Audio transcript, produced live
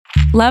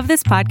Love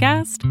this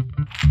podcast?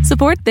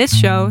 Support this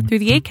show through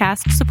the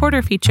Acast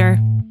supporter feature.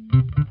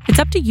 It's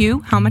up to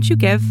you how much you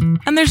give,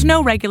 and there's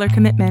no regular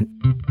commitment.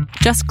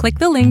 Just click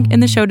the link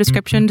in the show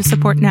description to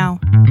support now.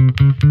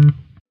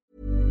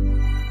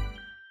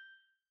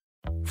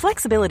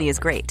 Flexibility is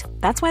great.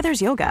 That's why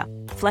there's yoga.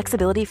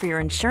 Flexibility for your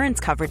insurance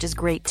coverage is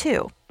great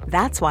too.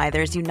 That's why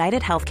there's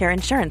United Healthcare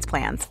Insurance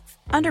Plans.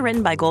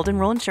 Underwritten by Golden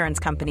Rule Insurance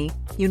Company,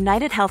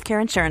 United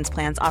Healthcare Insurance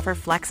Plans offer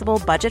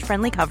flexible,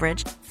 budget-friendly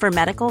coverage for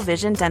medical,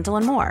 vision, dental,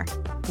 and more.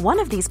 One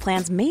of these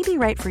plans may be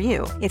right for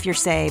you if you're,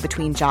 say,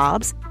 between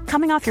jobs,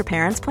 coming off your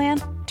parents'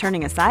 plan,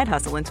 turning a side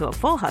hustle into a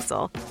full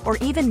hustle, or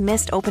even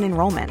missed open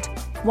enrollment.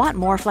 Want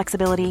more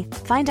flexibility?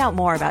 Find out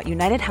more about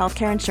United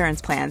Healthcare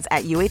Insurance Plans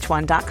at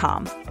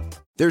uh1.com.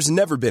 There's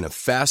never been a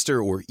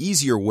faster or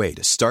easier way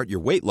to start your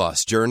weight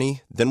loss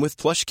journey than with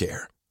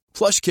PlushCare.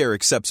 PlushCare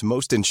accepts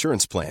most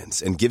insurance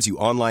plans and gives you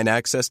online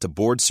access to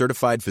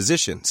board-certified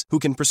physicians who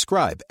can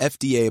prescribe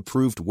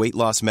FDA-approved weight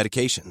loss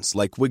medications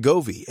like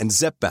Wegovy and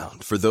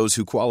Zepbound for those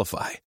who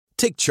qualify.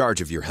 Take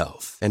charge of your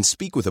health and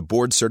speak with a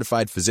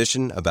board-certified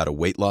physician about a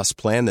weight loss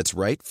plan that's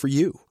right for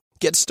you.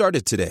 Get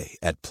started today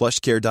at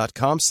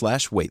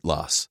plushcare.com/weight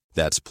loss.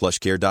 That's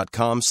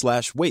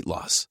plushcare.com/weight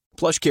loss.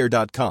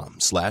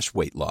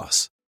 plushcare.com/weight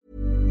loss.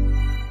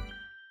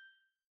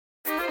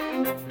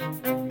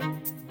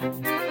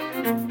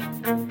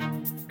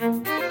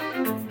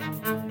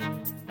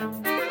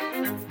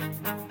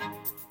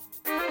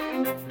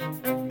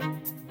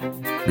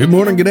 Good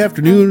morning, good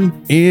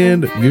afternoon,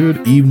 and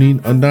good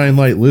evening, Undying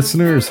Light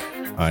listeners.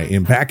 I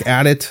am back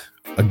at it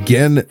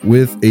again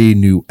with a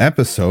new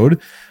episode.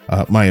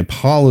 My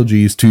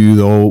apologies to you,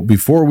 though,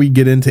 before we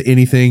get into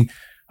anything.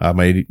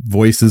 My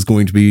voice is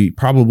going to be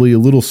probably a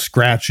little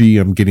scratchy.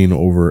 I'm getting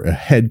over a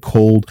head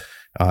cold.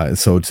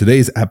 So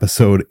today's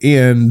episode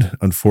and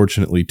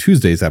unfortunately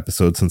Tuesday's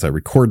episode, since I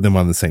record them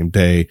on the same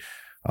day,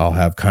 I'll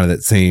have kind of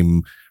that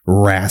same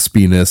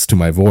raspiness to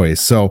my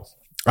voice. So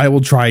I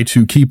will try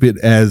to keep it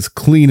as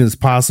clean as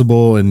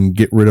possible and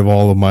get rid of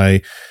all of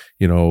my,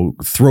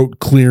 throat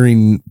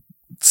clearing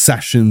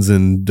sessions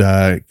and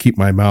keep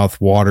my mouth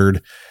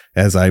watered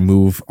as I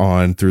move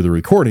on through the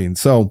recording.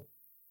 So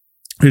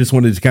I just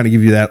wanted to kind of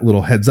give you that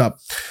little heads up.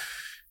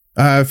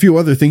 A few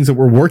other things that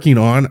we're working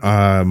on.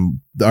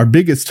 Our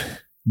biggest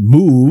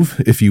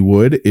move, if you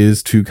would,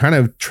 is to kind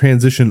of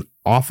transition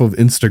off of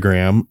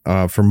Instagram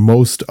for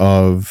most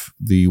of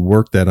the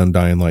work that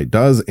Undying Light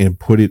does and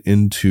put it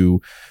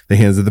into the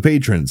hands of the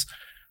patrons.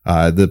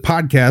 The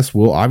podcast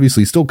will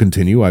obviously still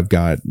continue. I've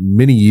got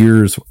many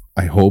years,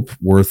 I hope,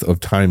 worth of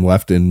time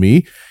left in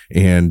me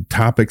and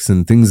topics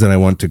and things that I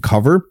want to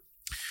cover.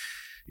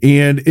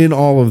 And in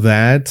all of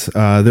that,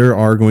 there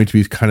are going to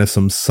be kind of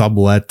some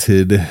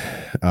subletted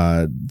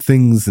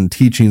things and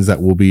teachings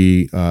that will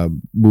be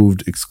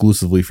moved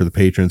exclusively for the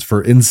patrons.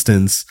 For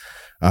instance,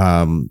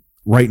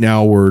 right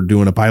now we're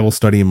doing a Bible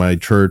study in my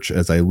church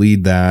as I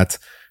lead that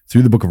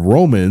through the book of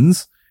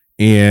Romans.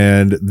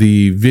 And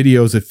the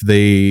videos, if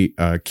they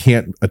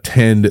can't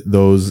attend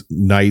those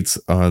nights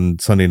on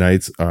Sunday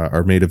nights,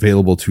 are made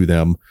available to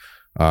them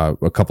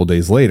a couple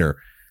days later.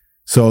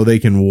 So they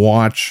can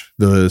watch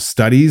the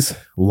studies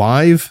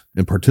live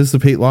and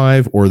participate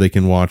live, or they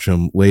can watch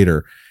them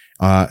later.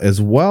 As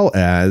well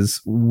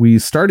as we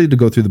started to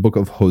go through the book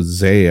of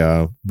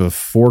Hosea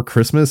before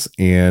Christmas,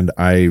 and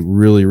I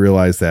really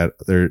realized that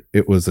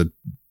it was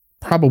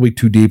probably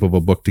too deep of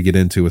a book to get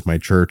into with my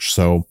church.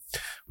 So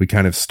we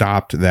kind of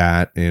stopped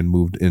that and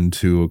moved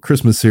into a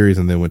Christmas series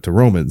and then went to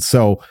Romans.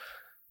 So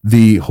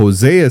the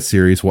Hosea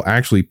series will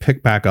actually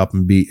pick back up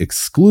and be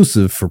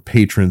exclusive for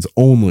patrons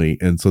only.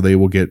 And so they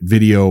will get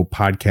video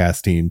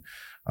podcasting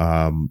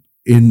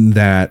in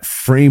that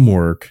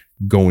framework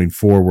going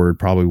forward,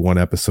 probably one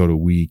episode a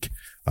week,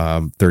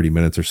 30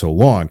 minutes or so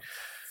long.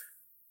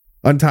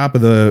 On top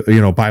of the,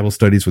 Bible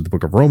studies with the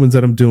book of Romans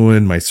that I'm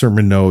doing, my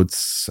sermon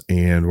notes,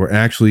 and we're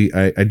actually,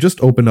 I just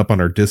opened up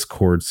on our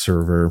Discord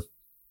server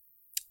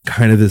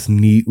kind of this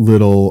neat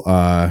little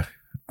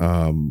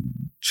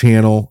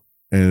channel,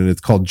 and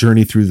it's called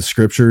Journey Through the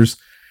Scriptures.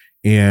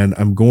 And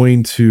I'm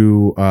going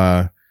to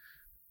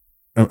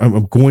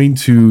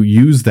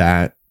use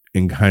that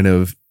and kind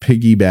of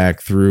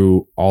piggyback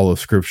through all of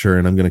Scripture,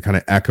 and I'm going to kind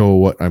of echo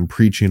what I'm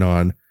preaching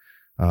on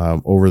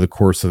over the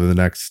course of the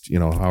next,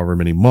 however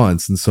many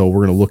months. And so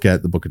we're going to look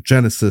at the book of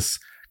Genesis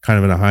kind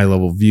of in a high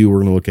level view.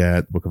 We're going to look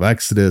at the book of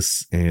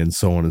Exodus and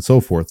so on and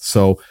so forth.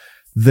 So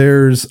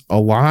there's a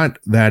lot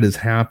that is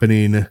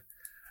happening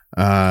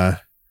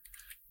that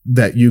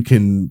you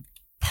can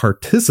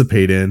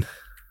participate in,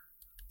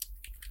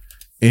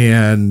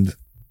 and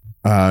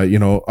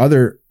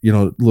other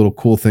little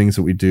cool things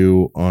that we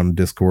do on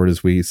Discord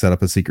is we set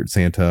up a Secret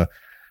Santa.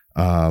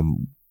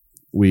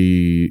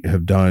 We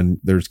have done,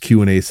 there's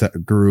Q&A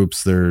set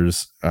groups,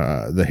 there's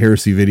the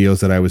heresy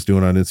videos that I was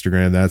doing on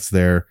Instagram, that's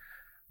there.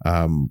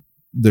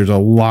 There's a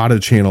lot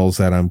of channels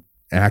that I'm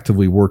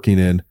actively working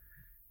in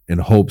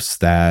hopes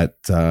that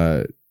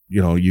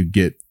you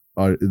get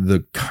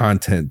the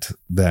content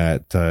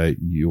that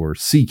you are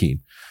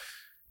seeking.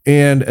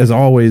 And as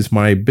always,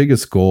 my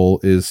biggest goal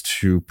is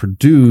to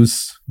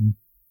produce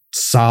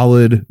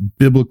solid,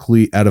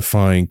 biblically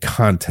edifying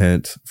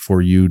content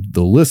for you,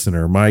 the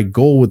listener. My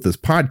goal with this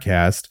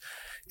podcast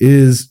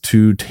is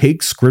to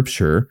take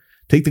scripture,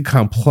 take the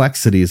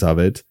complexities of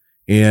it,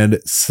 and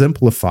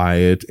simplify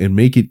it and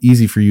make it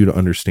easy for you to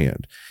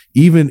understand,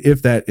 even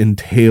if that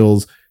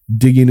entails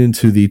digging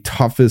into the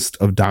toughest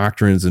of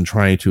doctrines and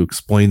trying to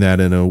explain that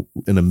in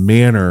a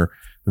manner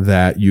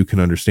that you can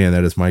understand.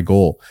 That is my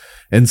goal.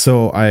 And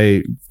so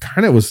I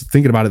kind of was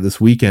thinking about it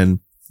this weekend.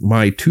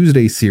 My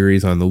Tuesday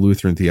series on the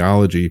Lutheran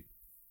theology,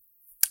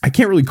 I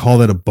can't really call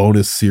that a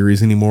bonus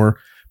series anymore,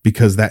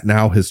 because that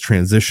now has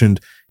transitioned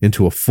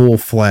into a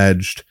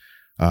full-fledged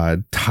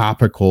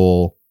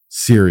topical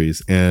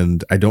series,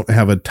 and I don't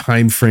have a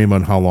time frame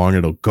on how long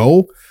it'll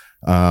go.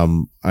 I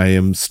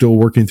am still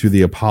working through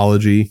the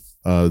apology,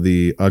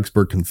 the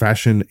Augsburg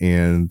Confession,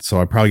 and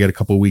so I probably got a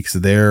couple of weeks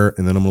there,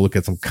 and then I'm going to look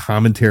at some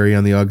commentary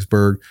on the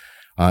Augsburg,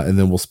 and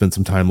then we'll spend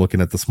some time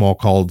looking at the small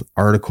called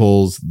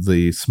articles,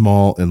 the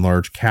small and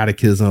large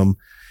catechism,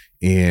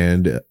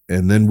 and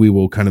then we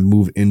will kind of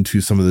move into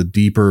some of the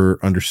deeper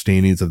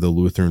understandings of the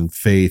Lutheran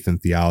faith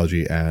and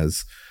theology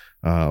as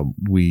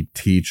we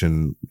teach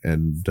and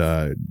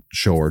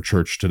show our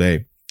church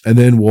today. And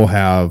then we'll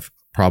have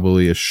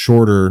probably a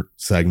shorter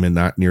segment,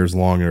 not near as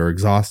long or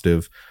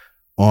exhaustive,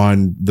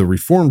 on the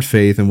Reformed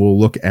faith, and we'll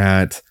look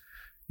at,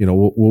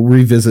 we'll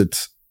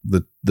revisit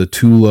the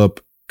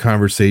tulip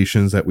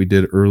conversations that we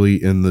did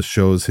early in the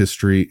show's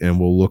history, and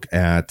we'll look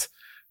at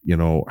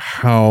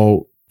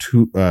how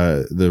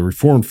the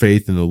Reformed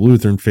faith and the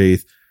Lutheran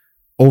faith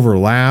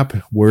overlap,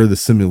 where the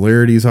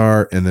similarities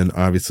are, and then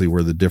obviously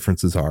where the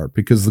differences are,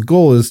 because the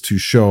goal is to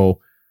show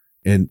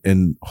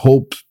and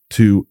hope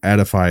to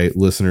edify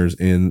listeners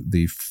in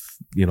the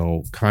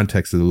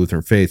context of the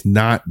Lutheran faith,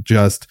 not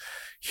just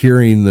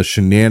hearing the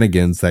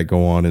shenanigans that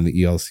go on in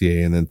the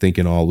ELCA and then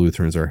thinking all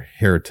Lutherans are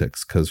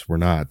heretics, because we're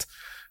not.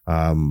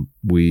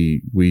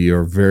 We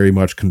are very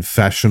much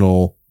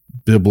confessional,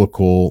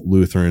 biblical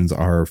Lutherans.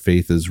 Our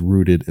faith is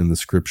rooted in the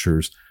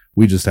scriptures.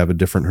 We just have a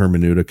different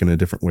hermeneutic and a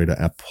different way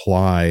to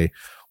apply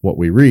what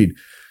we read.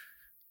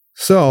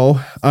 So,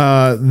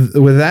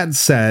 with that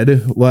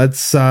said,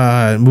 let's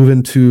move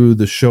into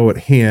the show at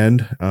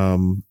hand.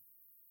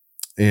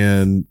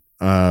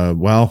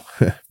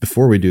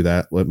 Before we do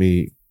that, let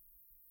me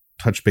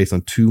touch base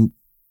on two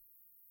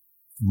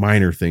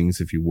minor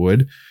things, if you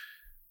would,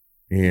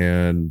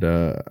 and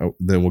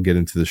then we'll get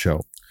into the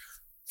show.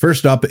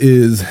 First up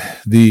is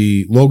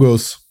the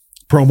Logos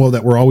promo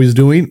that we're always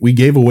doing. We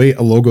gave away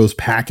a Logos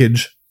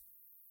package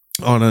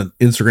on an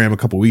Instagram a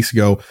couple weeks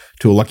ago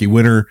to a lucky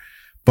winner,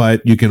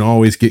 but you can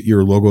always get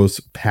your Logos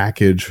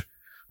package.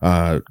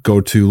 Go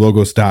to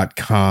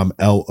logos.com,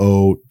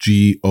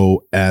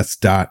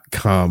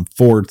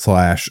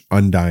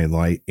 logos.com/Undying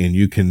Light, and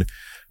you can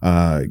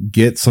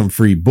get some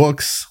free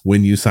books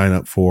when you sign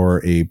up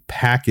for a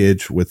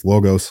package with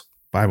Logos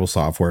Bible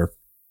software.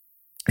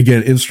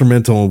 Again,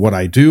 instrumental in what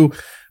I do.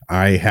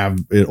 I have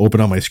it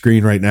open on my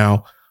screen right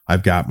now.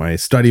 I've got my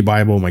study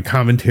Bible, my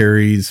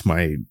commentaries,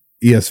 my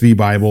ESV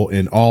Bible,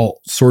 and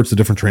all sorts of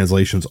different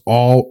translations,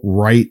 all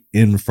right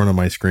in front of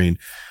my screen.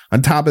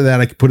 On top of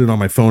that, I can put it on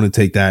my phone and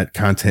take that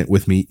content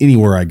with me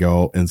anywhere I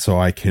go. And so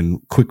I can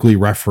quickly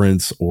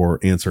reference or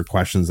answer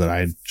questions that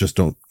I just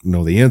don't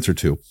know the answer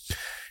to.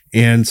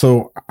 And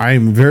so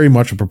I'm very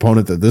much a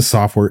proponent that this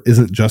software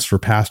isn't just for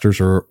pastors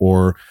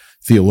or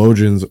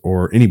theologians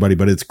or anybody,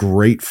 but it's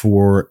great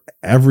for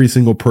every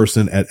single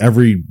person at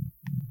every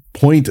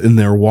point in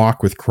their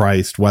walk with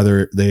Christ,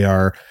 whether they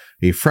are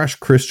a fresh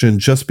Christian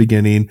just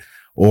beginning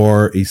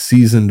or a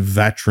seasoned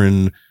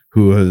veteran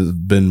who has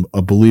been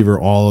a believer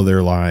all of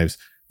their lives.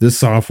 This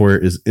software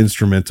is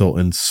instrumental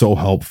and so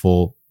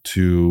helpful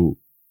to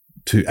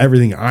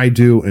everything I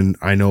do, and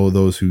I know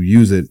those who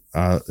use it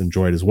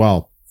enjoy it as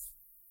well.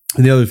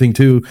 And the other thing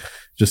too,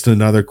 just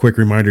another quick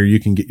reminder, you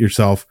can get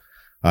yourself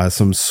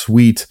some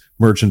sweet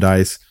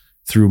merchandise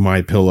through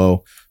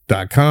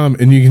mypillow.com,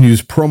 and you can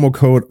use promo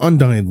code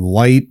Undying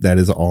Light. That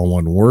is all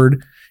one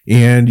word.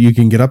 And you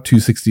can get up to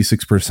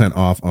 66%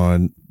 off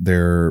on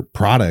their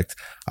product.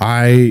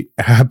 I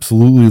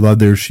absolutely love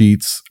their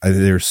sheets.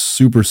 They're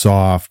super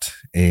soft,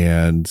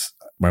 and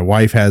my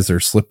wife has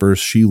their slippers.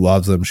 She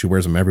loves them. She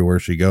wears them everywhere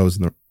she goes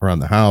around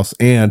the house,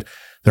 and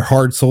they're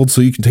hard soled, so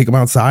you can take them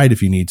outside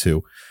if you need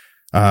to.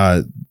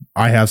 I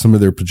have some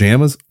of their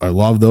pajamas. I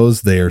love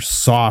those. They are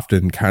soft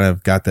and kind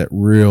of got that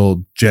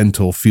real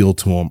gentle feel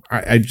to them.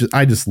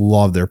 I just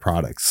love their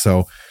products.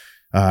 So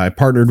I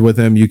partnered with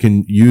them. You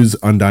can use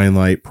Undying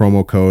Light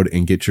promo code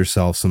and get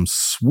yourself some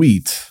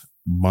sweet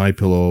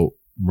MyPillow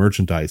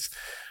merchandise.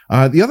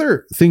 The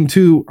other thing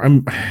too,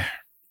 I'm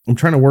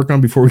trying to work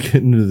on before we get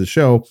into the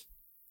show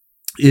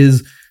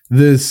is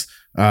this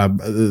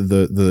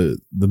the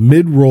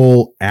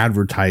mid-roll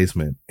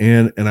advertisement.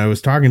 And I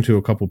was talking to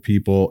a couple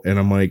people, and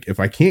I'm like, if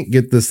I can't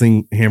get this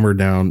thing hammered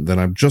down, then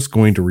I'm just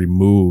going to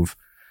remove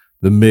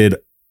the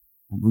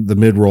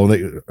mid-roll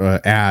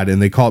ad,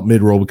 and they call it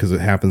mid-roll because it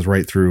happens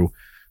right through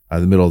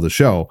the middle of the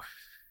show.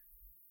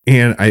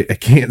 And I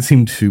can't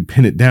seem to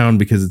pin it down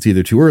because it's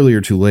either too early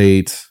or too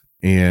late.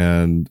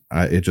 And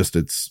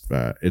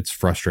it's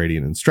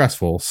frustrating and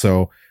stressful.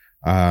 So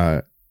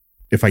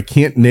if I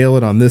can't nail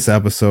it on this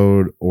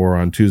episode or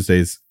on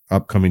Tuesday's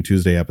upcoming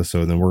Tuesday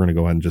episode, then we're going to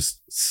go ahead and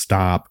just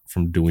stop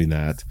from doing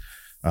that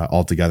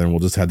altogether. And we'll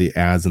just have the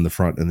ads in the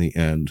front and the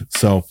end.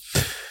 So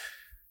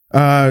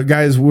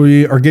guys,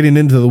 we are getting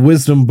into the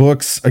wisdom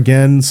books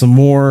again, some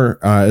more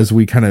as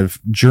we kind of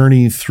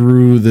journey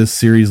through this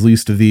series,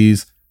 Least of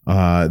These.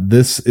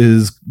 This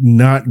is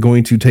not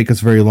going to take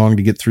us very long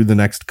to get through the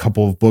next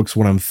couple of books.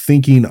 What I'm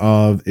thinking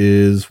of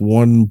is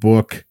one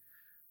book,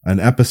 an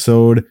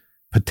episode,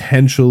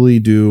 potentially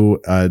do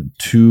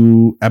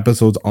 2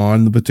 episodes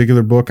on the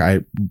particular book. I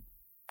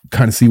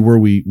kind of see where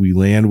we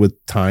land with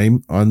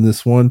time on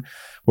this one.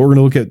 But we're going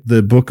to look at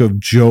the book of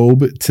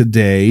Job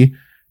today,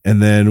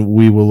 and then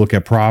we will look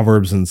at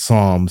Proverbs and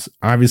Psalms.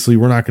 Obviously,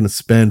 we're not going to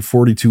spend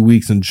 42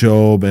 weeks in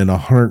Job and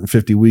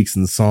 150 weeks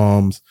in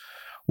Psalms.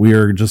 We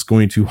are just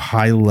going to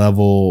high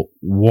level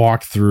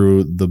walk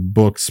through the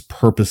book's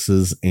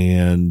purposes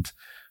and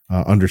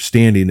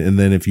understanding. And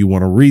then if you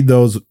want to read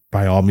those,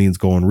 by all means,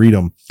 go and read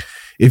them.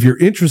 If you're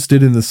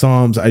interested in the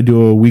Psalms, I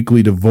do a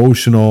weekly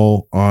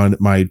devotional on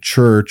my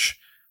church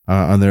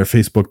on their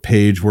Facebook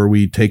page where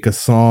we take a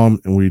Psalm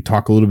and we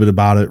talk a little bit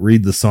about it,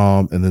 read the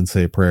Psalm, and then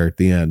say a prayer at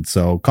the end.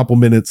 So a couple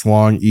minutes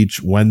long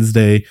each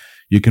Wednesday.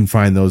 You can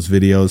find those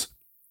videos.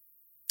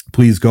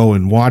 Please go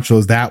and watch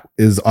those. That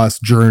is us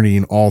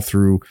journeying all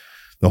through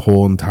the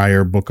whole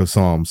entire book of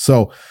Psalms.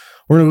 So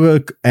we're going to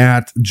look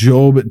at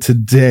Job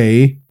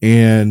today,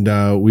 and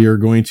we are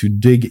going to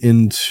dig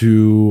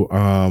into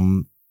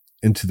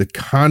the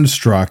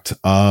construct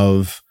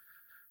of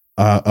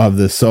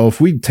this. So if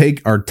we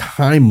take our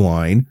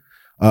timeline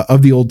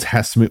of the Old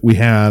Testament, we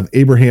have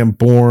Abraham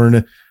born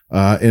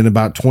in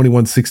about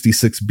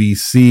 2166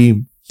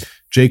 BC.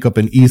 Jacob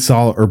and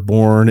Esau are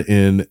born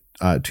in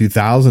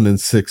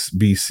 2006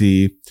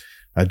 BC.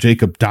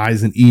 Jacob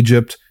dies in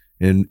Egypt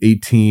in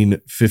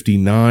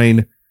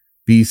 1859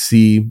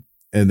 BC.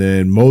 And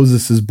then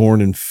Moses is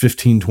born in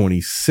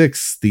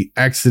 1526. The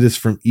Exodus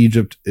from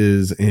Egypt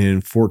is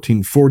in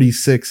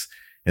 1446.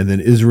 And then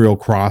Israel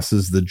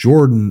crosses the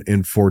Jordan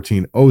in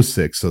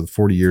 1406. So the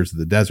 40 years of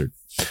the desert.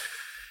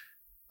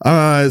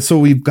 So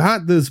we've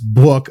got this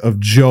book of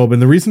Job.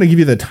 And the reason I give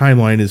you the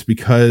timeline is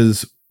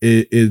because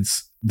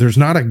there's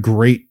not a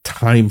great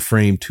time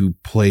frame to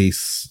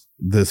place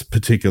this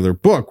particular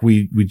book.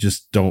 We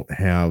just don't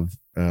have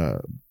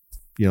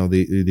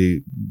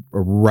the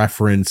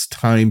reference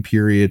time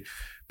period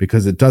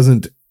because it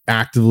doesn't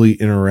actively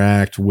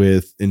interact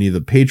with any of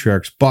the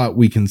patriarchs, but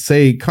we can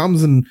say it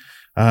comes in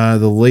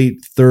the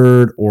late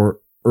 3rd or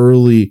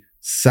early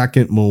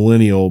 2nd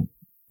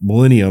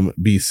millennium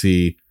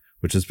BC,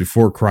 which is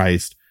before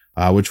Christ,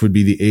 which would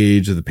be the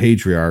age of the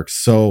patriarchs.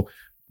 So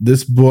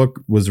this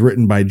book was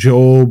written by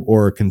Job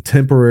or a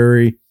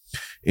contemporary,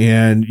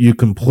 and you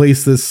can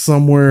place this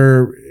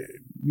somewhere,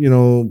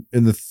 in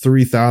the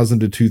 3000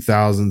 to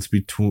 2000s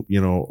between,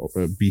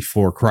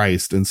 before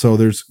Christ. And so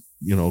there's,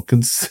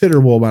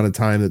 considerable amount of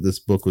time that this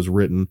book was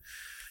written,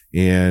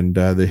 and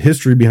the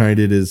history behind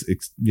it is,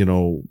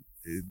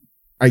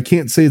 I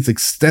can't say it's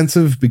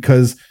extensive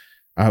because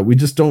we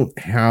just don't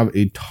have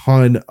a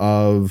ton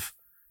of,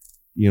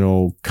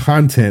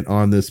 content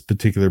on this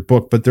particular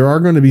book, but there are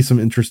going to be some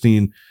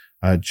interesting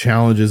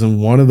challenges.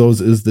 And one of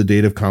those is the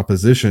date of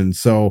composition.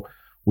 So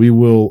we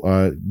will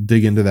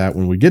dig into that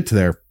when we get to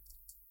there.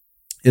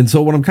 And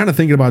so what I'm kind of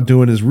thinking about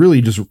doing is really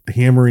just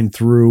hammering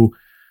through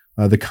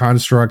the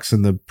constructs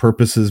and the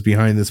purposes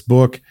behind this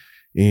book,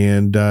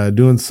 and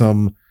doing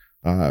some,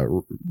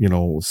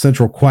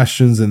 central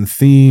questions and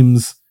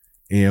themes.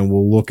 And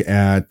we'll look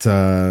at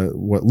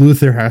what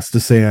Luther has to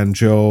say on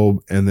Job.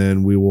 And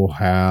then we will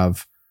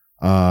have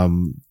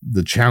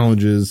the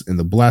challenges and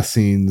the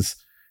blessings.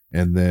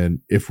 And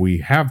then if we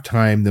have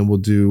time, then we'll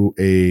do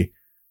an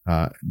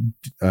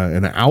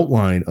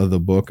outline of the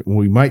book.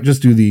 We might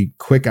just do the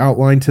quick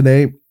outline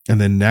today,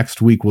 and then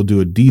next week we'll do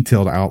a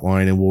detailed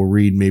outline, and we'll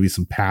read maybe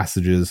some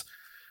passages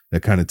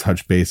that kind of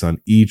touch base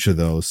on each of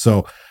those.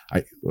 So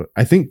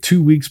I think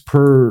 2 weeks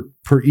per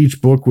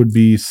each book would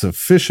be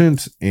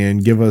sufficient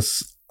and give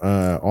us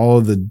all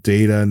of the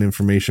data and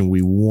information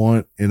we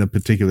want in a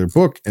particular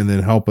book, and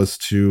then help us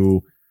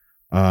to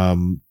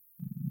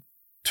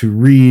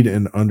read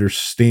and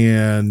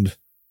understand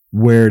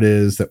where it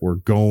is that we're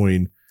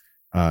going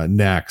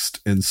next.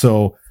 And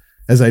so,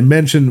 as I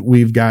mentioned,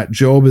 we've got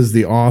Job as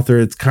the author.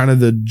 It's kind of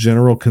the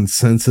general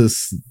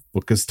consensus. The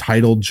book is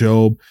titled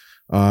Job.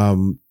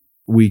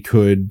 We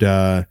could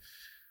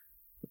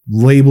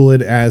label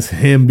it as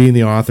him being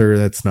the author.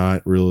 That's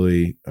not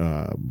really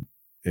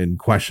in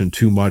question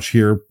too much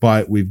here,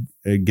 but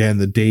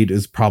the date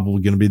is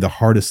probably going to be the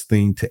hardest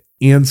thing to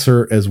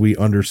answer as we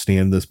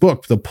understand this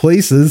book. The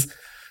places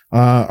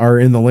are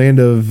in the land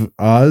of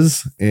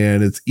Uz,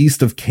 and it's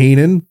east of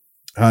Canaan.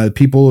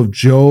 People of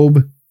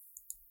Job,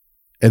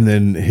 and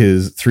then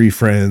his 3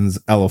 friends,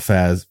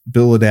 Eliphaz,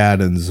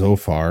 Bildad, and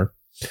Zophar.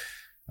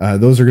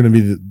 Those are going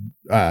to be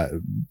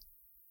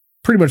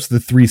pretty much the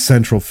three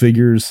central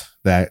figures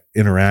that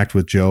interact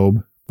with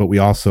Job, but we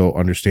also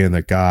understand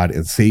that God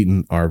and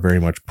Satan are very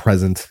much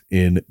present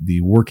in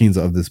the workings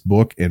of this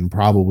book, and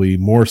probably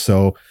more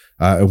so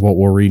and what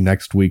we'll read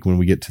next week when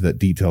we get to that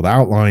detailed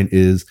outline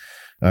is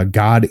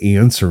God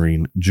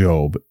answering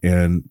Job.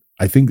 And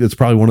I think that's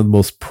probably one of the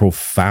most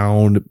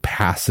profound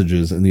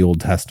passages in the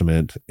Old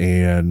Testament.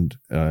 And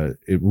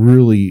it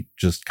really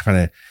just kind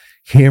of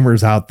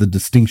hammers out the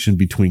distinction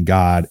between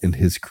God and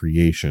his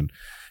creation.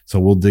 So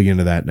we'll dig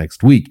into that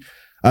next week.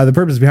 The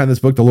purpose behind this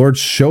book, the Lord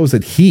shows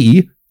that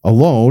he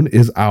alone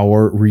is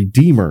our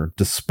Redeemer,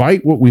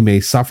 despite what we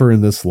may suffer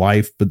in this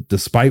life, but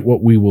despite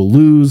what we will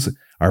lose,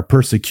 our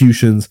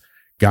persecutions,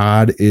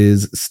 God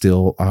is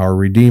still our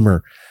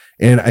Redeemer.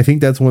 And I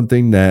think that's one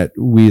thing that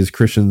we as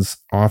Christians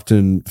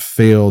often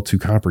fail to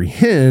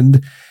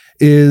comprehend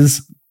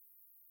is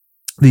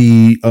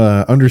the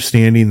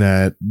understanding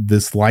that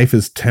this life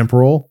is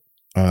temporal.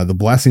 The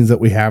blessings that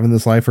we have in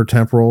this life are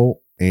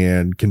temporal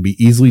and can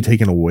be easily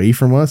taken away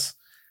from us.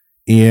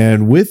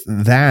 And with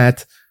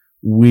that,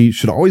 we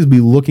should always be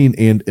looking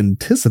and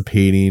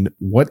anticipating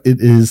what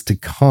it is to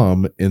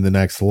come in the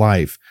next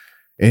life.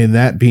 And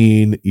that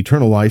being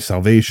eternal life,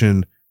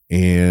 salvation,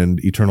 and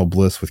eternal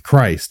bliss with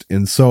Christ.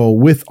 And so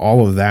with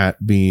all of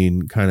that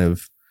being kind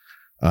of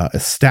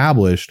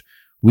established,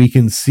 we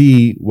can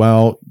see,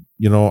 well,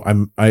 you know,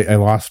 I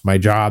lost my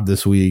job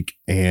this week,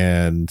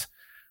 and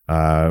you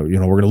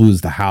know, we're going to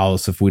lose the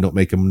house if we don't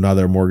make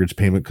another mortgage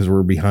payment because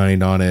we're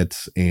behind on it,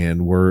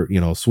 and we're, you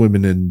know,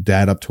 swimming in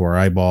debt up to our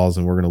eyeballs,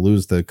 and we're going to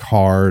lose the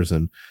cars,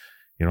 and,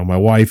 you know, my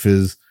wife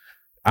is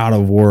out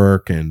of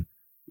work, and,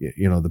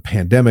 you know, the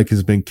pandemic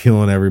has been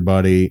killing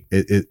everybody.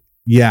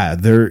 Yeah,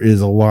 there is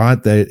a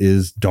lot that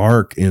is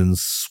dark and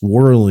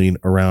swirling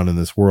around in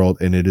this world,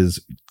 and it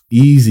is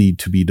easy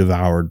to be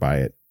devoured by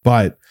it.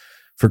 But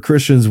for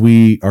Christians,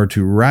 we are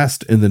to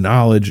rest in the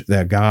knowledge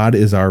that God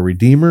is our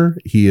Redeemer,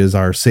 he is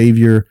our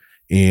Savior,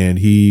 and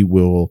he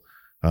will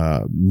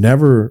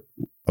never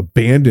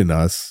abandon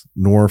us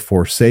nor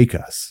forsake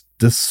us,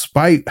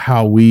 despite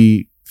how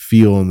we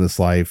feel in this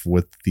life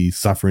with the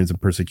sufferings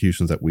and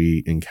persecutions that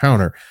we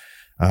encounter.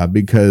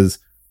 Because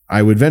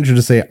I would venture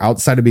to say,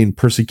 outside of being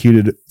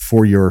persecuted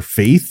for your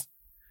faith,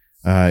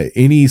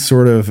 any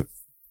sort of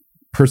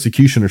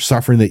persecution or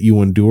suffering that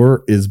you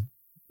endure is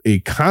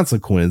a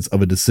consequence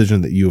of a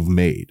decision that you have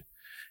made.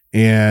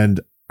 And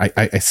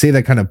I say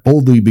that kind of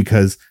boldly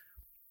because,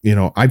 you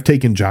know, I've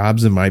taken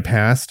jobs in my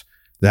past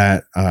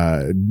that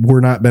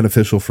were not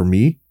beneficial for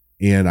me.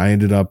 And I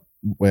ended up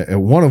at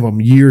one of them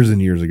years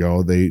and years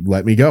ago, they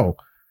let me go.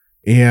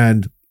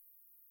 And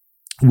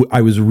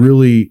I was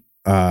really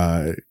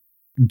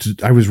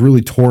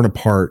torn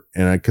apart,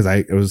 and because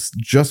I was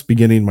just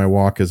beginning my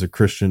walk as a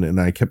Christian,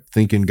 and I kept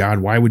thinking,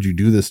 God, why would you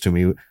do this to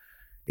me?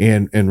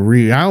 And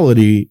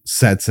reality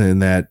sets in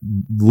that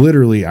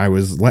literally I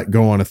was let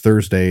go on a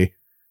Thursday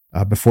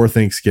before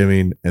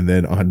Thanksgiving, and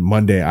then on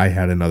Monday I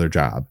had another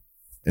job.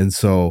 And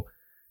so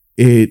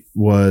it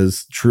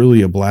was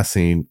truly a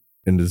blessing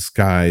in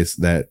disguise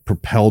that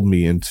propelled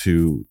me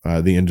into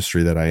the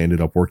industry that I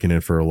ended up working in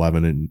for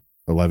 11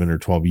 or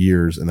 12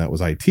 years, and that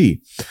was IT.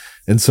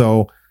 And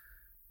so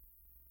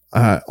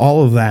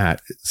all of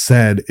that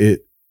said,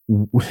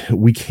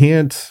 we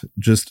can't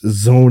just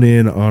zone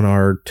in on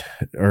our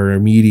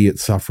immediate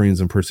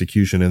sufferings and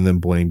persecution and then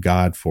blame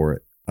God for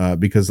it,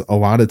 because a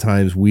lot of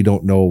times we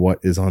don't know what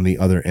is on the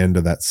other end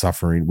of that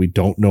suffering. We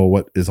don't know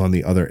what is on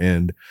the other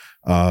end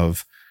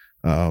of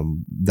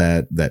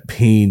that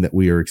pain that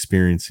we are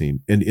experiencing,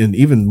 and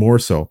even more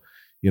so,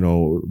 you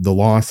know, the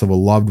loss of a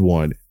loved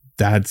one.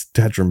 That's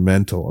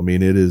detrimental. I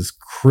mean, it is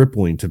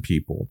crippling to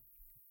people,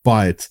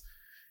 but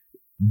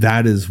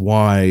that is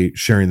why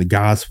sharing the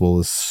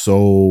gospel is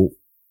so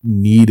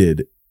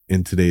needed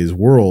in today's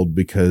world,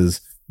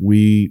 because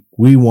we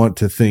want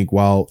to think,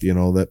 well, you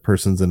know, that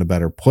person's in a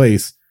better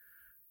place,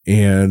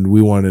 and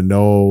we want to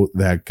know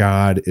that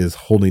God is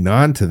holding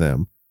on to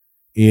them.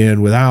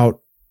 And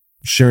without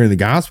sharing the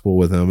gospel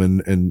with them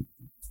and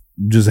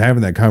just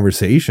having that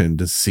conversation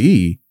to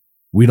see,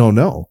 we don't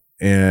know.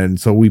 And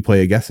so we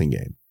play a guessing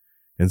game.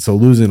 And so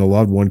losing a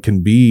loved one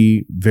can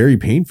be very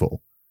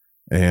painful.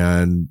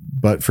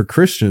 But for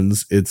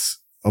Christians, it's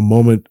a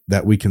moment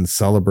that we can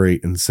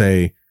celebrate and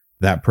say,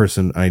 that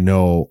person I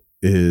know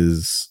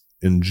is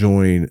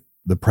enjoying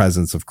the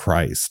presence of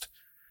Christ.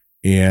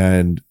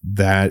 And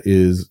that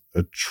is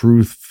a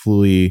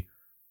truthfully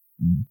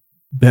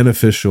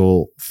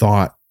beneficial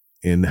thought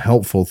and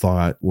helpful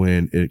thought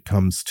when it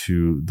comes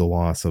to the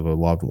loss of a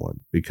loved one,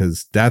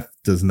 because death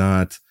does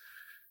not,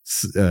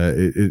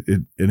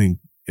 it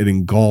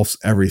engulfs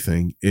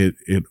everything. It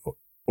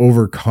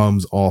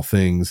overcomes all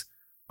things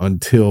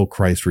until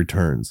Christ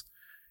returns.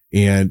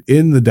 And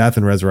in the death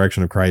and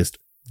resurrection of Christ,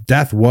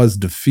 death was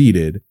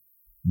defeated,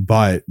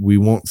 but we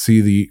won't see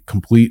the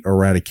complete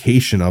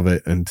eradication of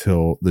it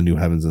until the new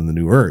heavens and the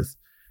new earth.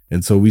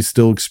 And so we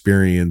still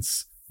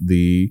experience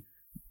the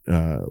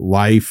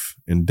life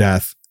and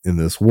death in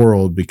this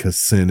world because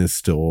sin is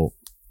still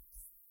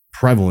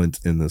prevalent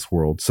in this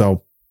world.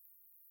 So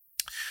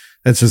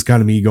that's just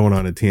kind of me going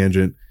on a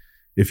tangent,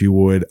 if you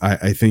would.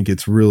 I think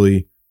it's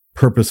really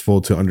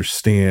purposeful to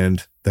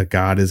understand that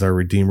God is our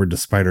Redeemer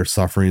despite our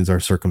sufferings, our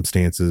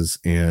circumstances,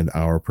 and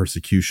our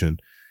persecution.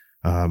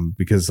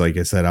 Because like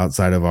I said,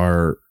 outside of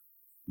our,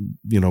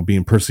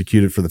 being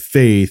persecuted for the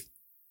faith,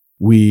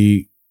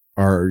 we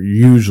are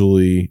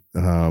usually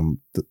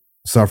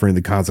suffering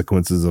the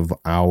consequences of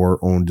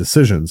our own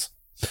decisions.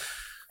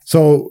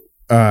 So,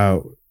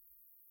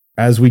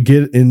 as we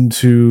get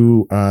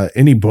into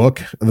any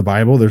book of the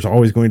Bible, there's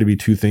always going to be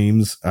two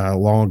themes,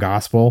 law and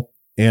gospel.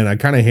 And I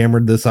kind of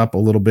hammered this up a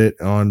little bit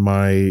on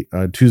my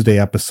Tuesday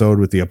episode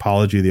with the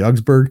Apology of the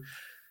Augsburg,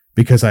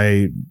 because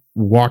I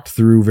walked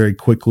through very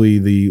quickly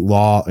the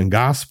law and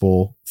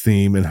gospel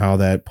theme and how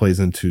that plays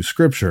into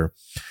scripture.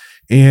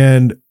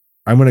 And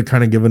I'm going to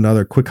kind of give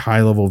another quick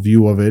high level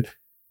view of it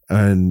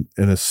and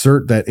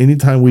assert that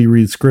anytime we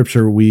read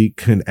scripture, we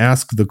can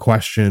ask the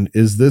question,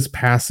 is this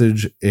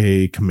passage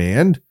a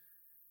command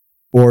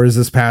or is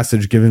this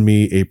passage giving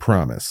me a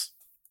promise?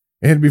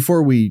 And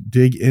before we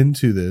dig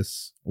into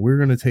this, we're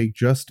going to take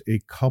just a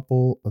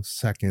couple of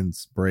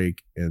seconds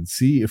break and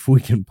see if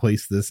we can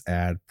place this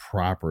ad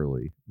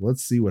properly.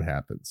 Let's see what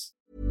happens.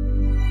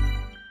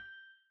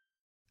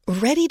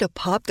 Ready to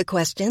pop the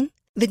question?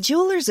 The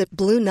jewelers at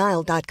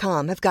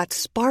BlueNile.com have got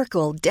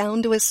sparkle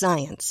down to a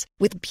science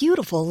with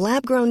beautiful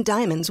lab-grown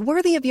diamonds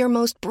worthy of your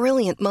most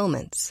brilliant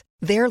moments.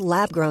 Their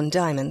lab-grown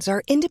diamonds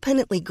are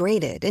independently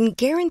graded and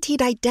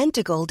guaranteed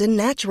identical to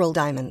natural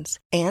diamonds,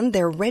 and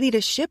they're ready to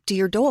ship to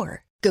your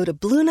door. Go to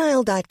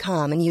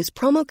BlueNile.com and use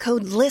promo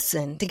code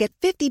LISTEN to get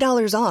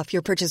 $50 off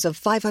your purchase of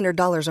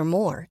 $500 or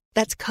more.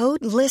 That's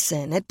code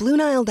LISTEN at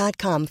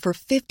BlueNile.com for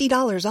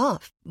 $50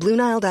 off.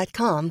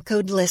 BlueNile.com,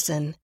 code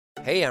LISTEN.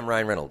 Hey, I'm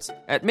Ryan Reynolds.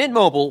 At Mint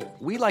Mobile,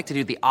 we like to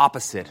do the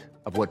opposite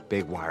of what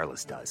Big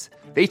Wireless does.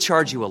 They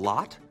charge you a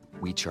lot,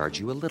 we charge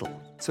you a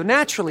little. So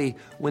naturally,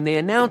 when they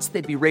announced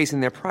they'd be raising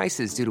their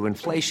prices due to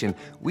inflation,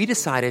 we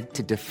decided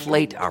to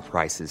deflate our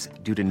prices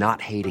due to not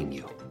hating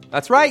you.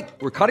 That's right.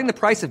 We're cutting the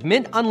price of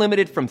Mint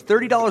Unlimited from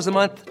 $30 a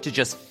month to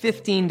just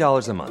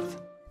 $15 a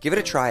month. Give it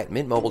a try at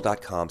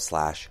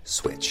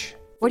mintmobile.com/switch.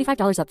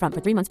 $45 up front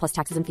for 3 months plus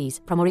taxes and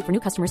fees. Promo rate for new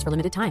customers for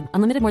limited time.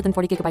 Unlimited more than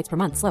 40 gigabytes per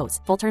month slows.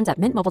 Full terms at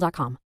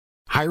mintmobile.com.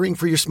 Hiring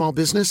for your small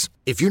business?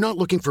 If you're not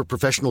looking for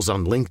professionals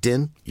on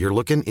LinkedIn, you're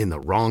looking in the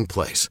wrong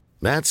place.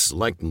 That's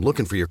like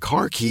looking for your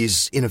car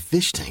keys in a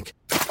fish tank.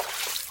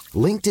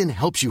 LinkedIn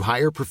helps you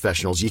hire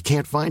professionals you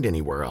can't find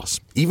anywhere else,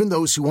 even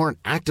those who aren't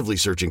actively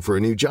searching for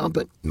a new job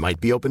but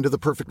might be open to the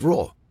perfect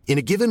role. In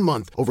a given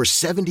month, over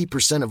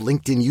 70% of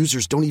LinkedIn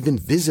users don't even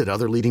visit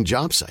other leading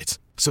job sites.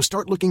 So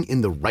start looking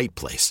in the right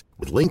place.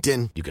 With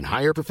LinkedIn, you can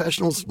hire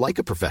professionals like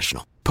a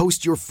professional.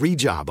 Post your free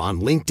job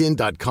on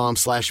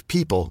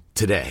linkedin.com/people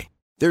today.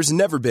 There's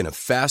never been a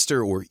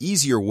faster or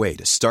easier way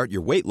to start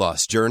your weight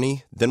loss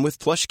journey than with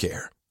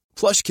PlushCare.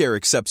 PlushCare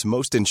accepts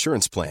most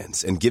insurance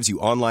plans and gives you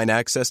online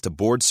access to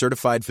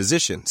board-certified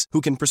physicians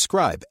who can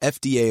prescribe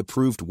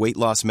FDA-approved weight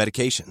loss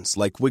medications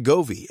like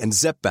Wegovy and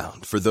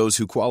Zepbound for those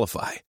who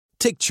qualify.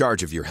 Take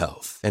charge of your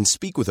health and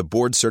speak with a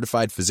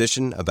board-certified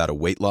physician about a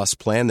weight loss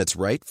plan that's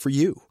right for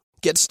you.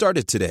 Get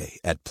started today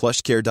at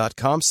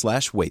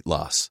plushcare.com/weight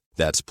loss.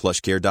 That's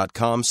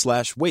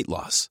plushcare.com/weight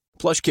loss.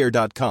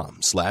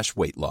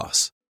 plushcare.com/weight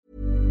loss.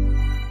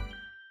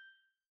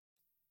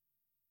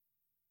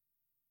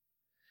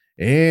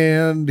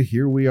 And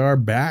here we are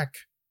back,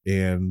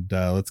 and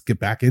let's get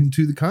back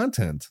into the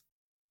content.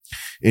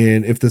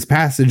 And if this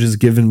passage is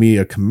giving me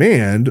a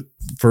command,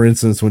 for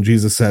instance, when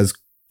Jesus says,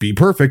 be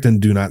perfect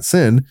and do not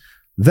sin,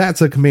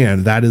 that's a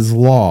command. That is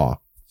law.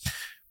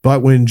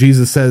 But when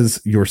Jesus says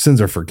your sins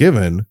are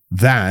forgiven,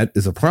 that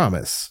is a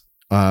promise.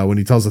 When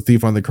he tells the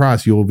thief on the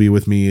cross, you'll be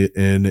with me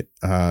in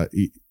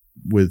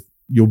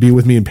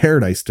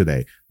paradise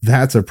today.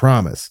 That's a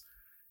promise.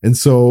 And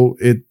so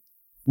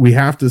we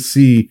have to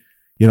see,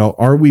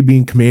 are we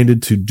being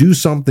commanded to do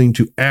something,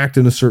 to act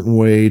in a certain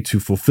way, to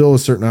fulfill a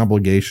certain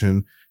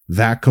obligation?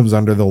 That comes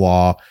under the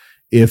law.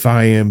 If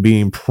I am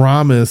being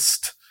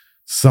promised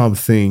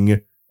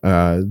something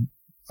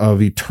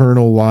of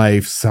eternal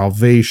life,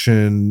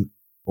 salvation,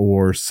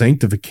 or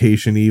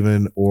sanctification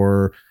even,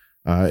 or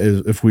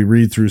if we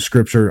read through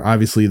scripture,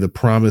 obviously the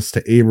promise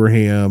to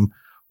Abraham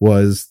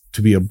was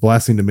to be a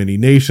blessing to many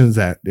nations.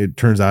 That it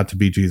turns out to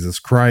be Jesus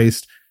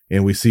Christ.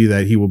 And we see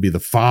that he will be the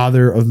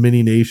father of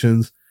many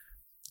nations.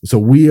 So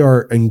we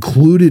are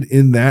included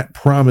in that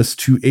promise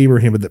to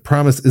Abraham, but the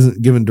promise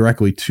isn't given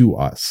directly to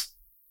us.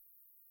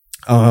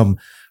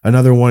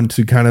 Another one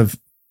to kind of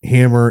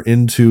hammer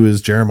into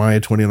is Jeremiah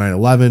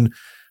 29:11.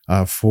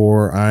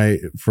 For I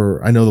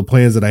know the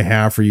plans that I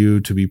have for you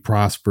to be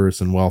prosperous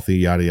and wealthy,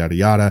 yada, yada,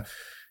 yada.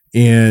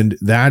 And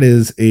that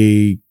is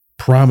a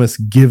promise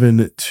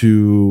given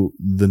to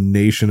the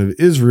nation of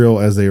Israel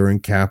as they were in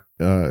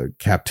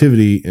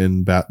captivity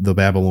in the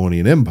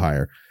Babylonian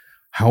Empire.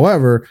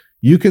 However,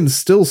 you can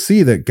still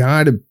see that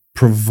God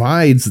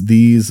provides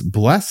these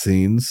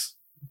blessings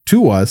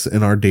to us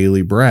in our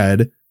daily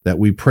bread that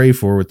we pray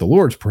for with the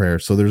Lord's Prayer.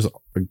 So there's a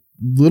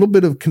little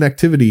bit of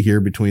connectivity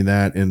here between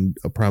that and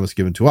a promise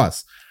given to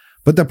us.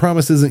 But that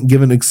promise isn't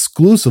given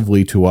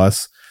exclusively to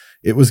us.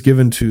 It was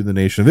given to the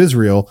nation of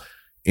Israel,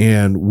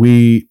 and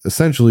we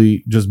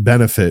essentially just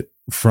benefit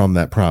from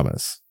that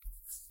promise.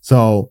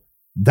 So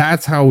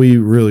that's how we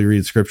really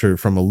read scripture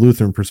from a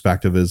Lutheran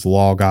perspective, is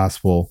law,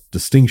 gospel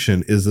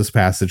distinction. Is this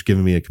passage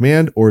giving me a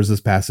command, or is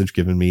this passage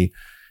giving me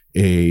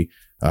a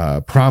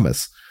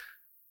promise?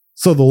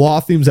 So the law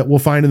themes that we'll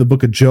find in the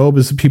book of Job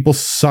is that people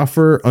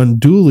suffer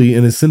unduly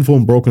in a sinful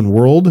and broken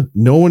world.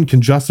 No one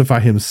can justify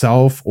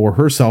himself or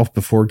herself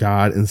before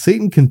God, and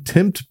Satan can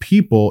tempt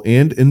people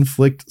and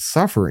inflict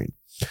suffering.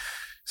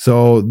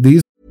 So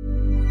these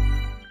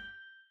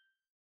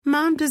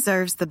Mom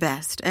deserves the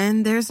best,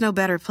 and there's no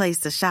better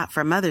place to shop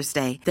for Mother's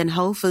Day than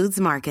Whole Foods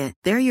Market.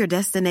 They're your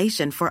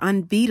destination for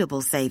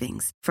unbeatable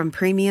savings, from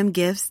premium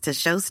gifts to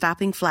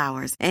show-stopping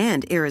flowers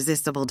and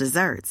irresistible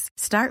desserts.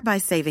 Start by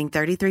saving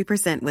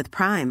 33% with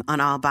Prime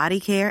on all body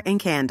care and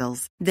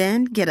candles.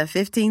 Then get a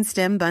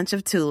 15-stem bunch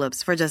of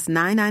tulips for just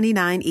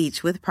 $9.99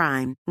 each with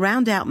Prime.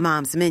 Round out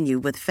Mom's menu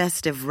with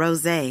festive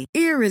rosé,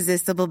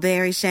 irresistible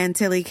berry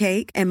chantilly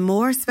cake, and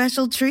more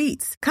special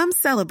treats. Come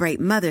celebrate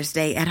Mother's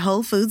Day at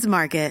Whole Foods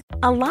Market.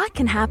 A lot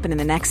can happen in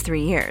the next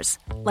 3 years.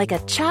 Like a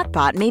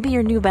chatbot may be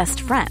your new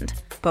best friend.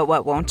 But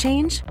what won't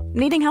change?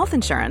 Needing health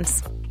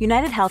insurance.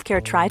 United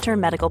Healthcare Tri-Term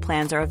Medical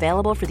Plans are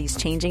available for these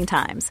changing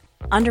times.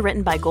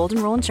 Underwritten by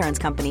Golden Rule Insurance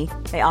Company,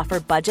 they offer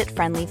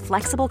budget-friendly,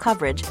 flexible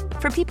coverage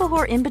for people who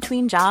are in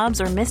between jobs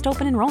or missed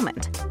open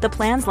enrollment. The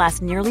plans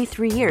last nearly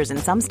 3 years in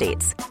some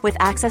states, with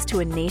access to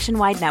a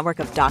nationwide network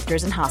of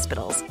doctors and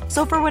hospitals.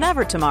 So for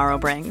whatever tomorrow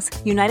brings,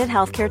 United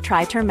Healthcare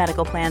Tri-Term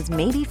Medical Plans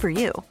may be for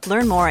you.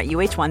 Learn more at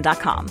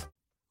uh1.com.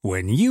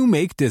 When you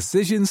make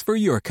decisions for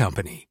your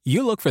company,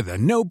 you look for the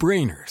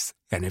no-brainers.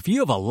 And if you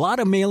have a lot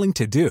of mailing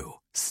to do,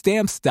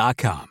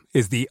 Stamps.com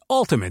is the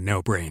ultimate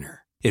no-brainer.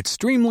 It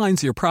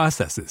streamlines your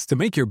processes to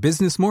make your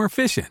business more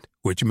efficient,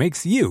 which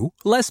makes you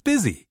less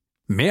busy.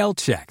 Mail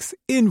checks,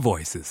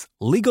 invoices,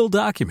 legal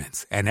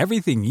documents, and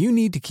everything you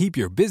need to keep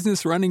your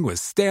business running with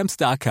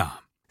Stamps.com.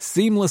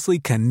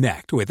 Seamlessly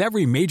connect with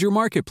every major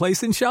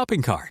marketplace and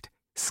shopping cart.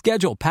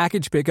 Schedule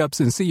package pickups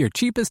and see your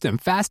cheapest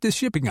and fastest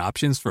shipping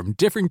options from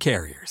different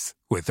carriers,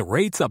 with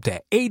rates up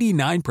to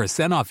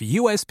 89% off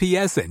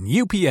USPS and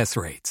UPS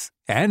rates.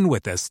 And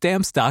with the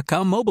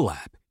Stamps.com mobile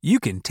app, you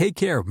can take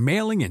care of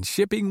mailing and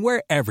shipping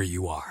wherever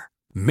you are.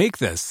 Make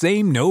the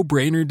same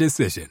no-brainer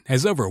decision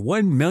as over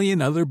 1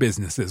 million other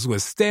businesses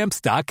with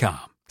Stamps.com.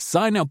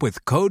 Sign up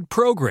with code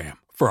PROGRAM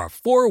for a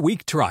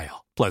 4-week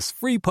trial, plus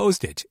free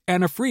postage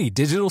and a free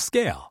digital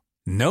scale.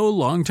 No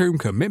long-term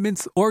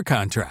commitments or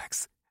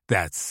contracts.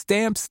 That's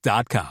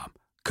Stamps.com.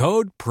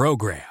 Code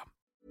PROGRAM.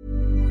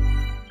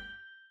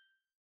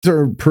 These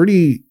are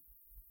pretty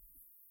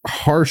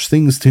harsh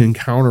things to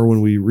encounter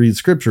when we read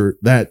scripture,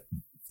 that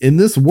in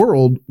this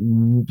world,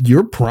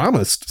 you're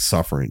promised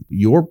suffering.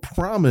 You're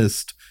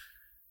promised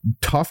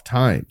tough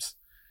times.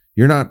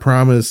 You're not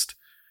promised,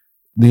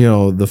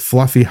 the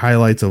fluffy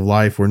highlights of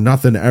life where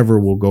nothing ever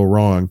will go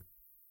wrong,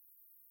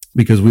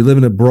 because we live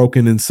in a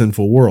broken and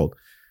sinful world.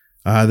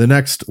 The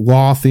next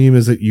law theme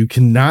is that you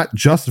cannot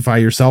justify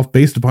yourself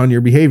based upon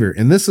your behavior.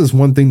 And this is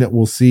one thing that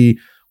we'll see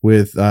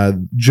with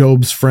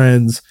Job's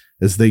friends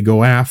as they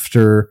go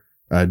after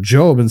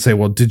Job and say,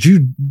 well, did you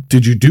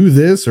do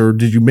this, or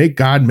did you make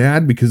God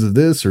mad because of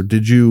this, or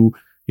did you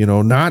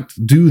not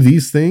do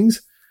these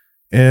things?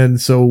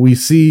 And so we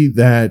see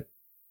that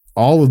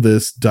all of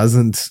this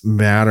doesn't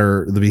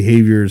matter, the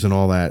behaviors and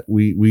all that.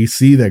 We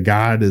see that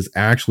God is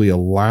actually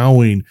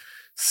allowing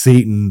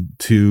Satan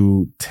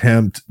to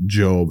tempt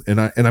Job.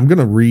 And I'm going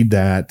to read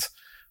that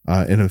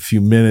in a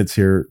few minutes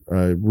here.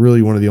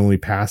 Really one of the only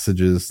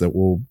passages that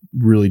we'll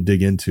really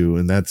dig into,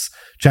 and that's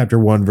chapter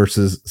 1,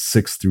 verses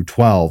 6 through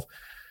 12.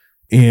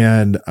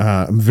 And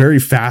I'm very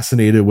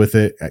fascinated with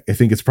it. I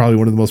think it's probably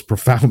one of the most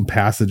profound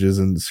passages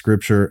in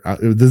scripture.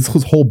 This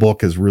whole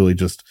book is really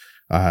just,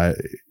 it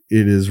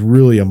is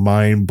really a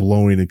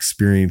mind-blowing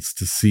experience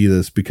to see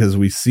this, because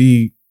we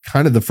see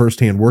kind of the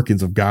firsthand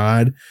workings of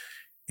God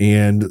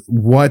and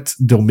what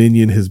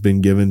dominion has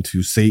been given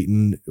to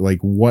Satan, like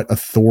what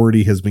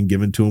authority has been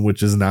given to him,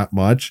 which is not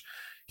much.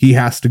 He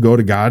has to go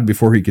to God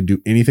before he can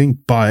do anything,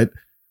 but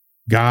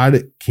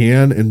God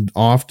can and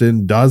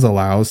often does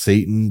allow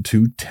Satan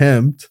to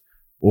tempt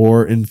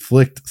or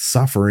inflict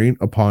suffering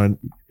upon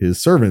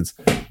his servants,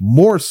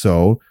 more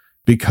so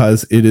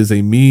because it is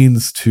a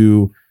means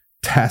to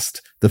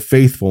test the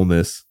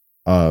faithfulness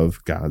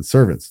of God's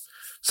servants.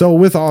 So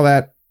with all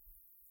that,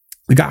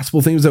 the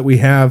gospel themes that we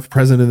have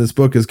present in this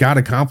book is God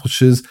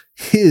accomplishes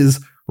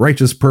his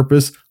righteous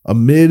purpose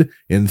amid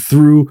and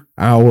through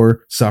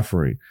our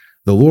suffering.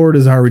 The Lord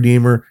is our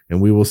Redeemer,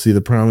 and we will see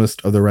the promise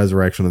of the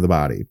resurrection of the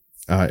body,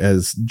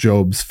 as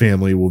Job's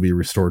family will be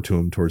restored to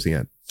him towards the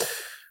end.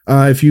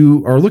 If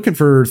you are looking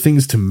for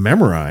things to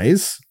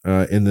memorize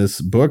in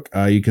this book,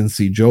 you can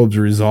see Job's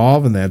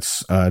resolve, and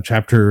that's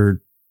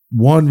chapter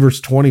 1,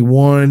 verse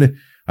 21.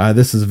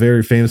 This is a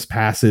very famous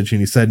passage,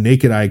 and he said,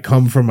 "Naked I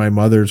come from my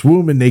mother's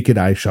womb, and naked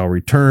I shall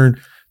return.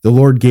 The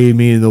Lord gave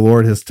me, and the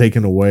Lord has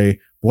taken away.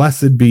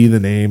 Blessed be the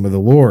name of the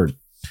Lord."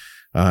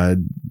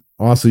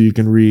 Also, you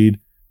can read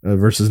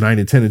verses 9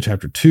 and 10 in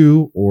chapter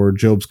 2, or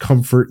Job's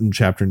comfort in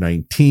chapter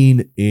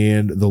 19,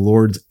 and the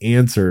Lord's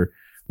answer,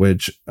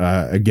 which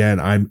again,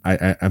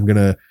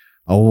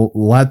 I'll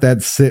let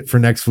that sit for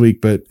next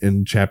week, but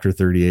in chapter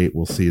 38,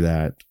 we'll see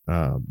that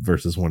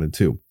verses 1 and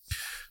 2.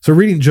 So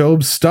reading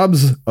Job,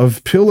 stubs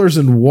of pillars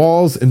and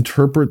walls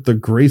interpret the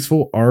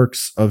graceful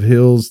arcs of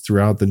hills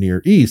throughout the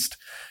Near East.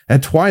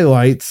 At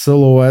twilight,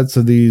 silhouettes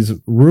of these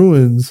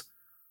ruins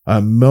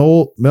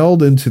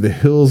meld into the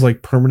hills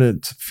like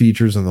permanent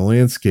features in the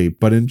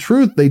landscape. But in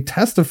truth, they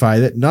testify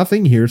that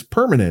nothing here is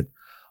permanent.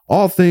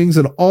 All things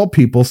and all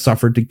people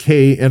suffer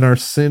decay in our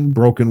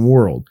sin-broken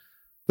world.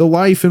 The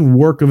life and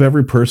work of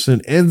every person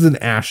ends in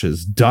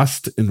ashes,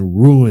 dust, and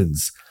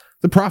ruins.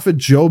 The prophet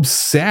Job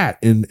sat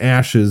in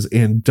ashes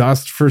and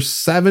dust for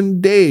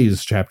 7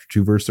 days, chapter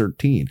 2, verse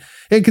 13,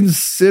 and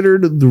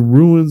considered the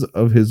ruins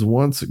of his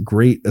once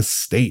great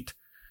estate.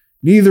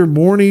 Neither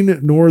mourning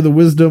nor the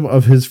wisdom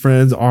of his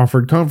friends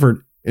offered comfort.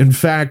 In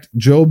fact,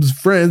 Job's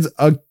friends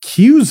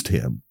accused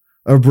him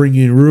of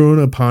bringing ruin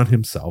upon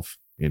himself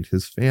and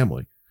his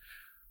family.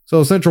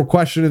 So, central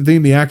question and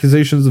theme, the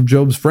accusations of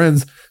Job's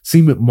friends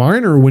seem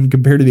minor when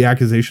compared to the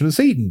accusation of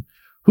Satan.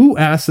 Who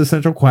asks the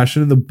central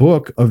question in the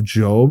book of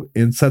Job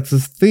and sets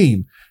his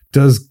theme?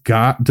 Does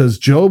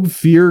Job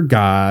fear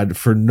God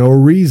for no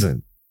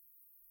reason?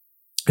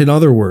 In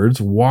other words,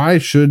 why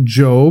should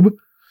Job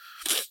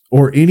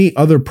or any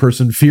other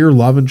person fear,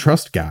 love, and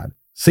trust God?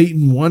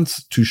 Satan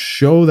wants to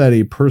show that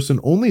a person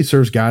only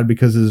serves God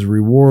because he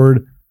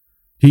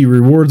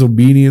rewards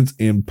obedience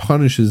and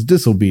punishes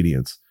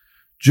disobedience.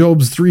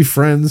 Job's three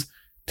friends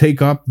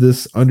take up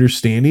this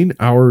understanding.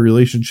 Our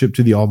relationship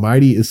to the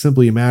Almighty is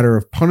simply a matter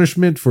of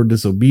punishment for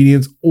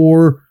disobedience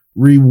or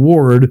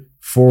reward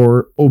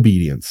for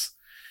obedience.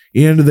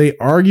 And they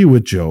argue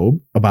with Job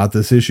about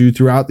this issue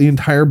throughout the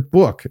entire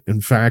book. In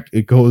fact,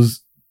 it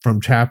goes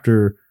from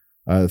chapter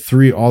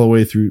 3 all the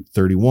way through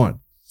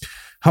 31.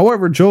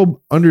 However, Job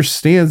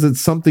understands that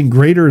something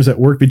greater is at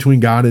work between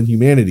God and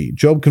humanity.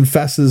 Job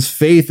confesses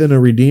faith in a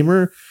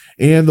Redeemer,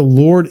 and the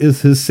Lord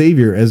is his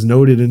Savior, as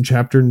noted in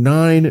chapter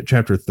 9,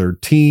 chapter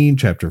 13,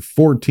 chapter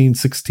 14,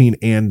 16,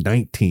 and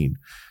 19,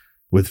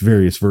 with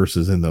various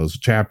verses in those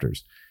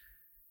chapters.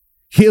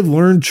 He had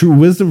learned true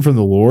wisdom from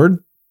the Lord,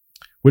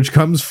 which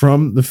comes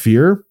from the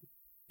fear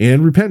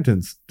and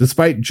repentance.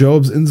 Despite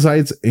Job's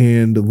insights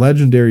and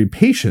legendary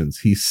patience,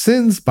 he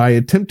sins by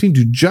attempting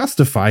to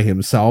justify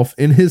himself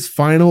in his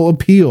final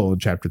appeal in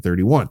chapter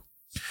 31.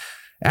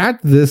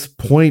 At this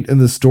point in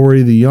the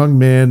story, the young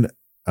man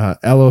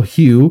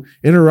Elihu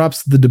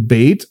interrupts the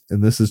debate,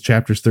 and this is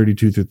chapters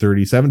 32 through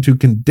 37, to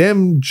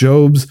condemn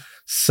Job's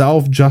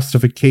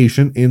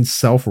self-justification and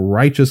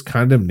self-righteous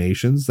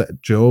condemnations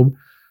that Job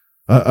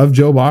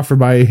offered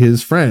by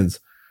his friends.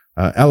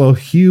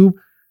 Elihu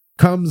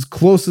comes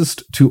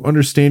closest to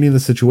understanding the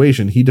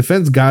situation. He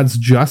defends God's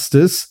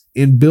justice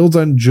and builds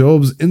on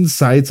Job's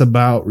insights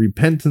about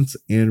repentance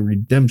and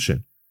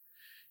redemption.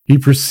 He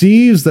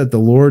perceives that the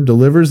Lord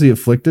delivers the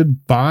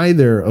afflicted by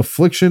their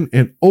affliction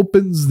and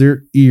opens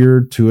their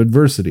ear to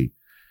adversity.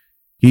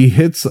 He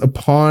hits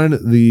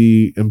upon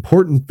the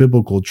important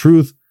biblical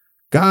truth: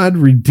 God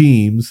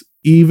redeems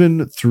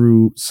even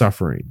through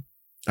suffering.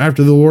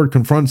 After the Lord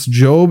confronts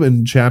Job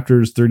in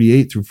chapters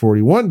 38 through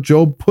 41,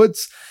 Job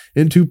puts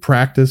into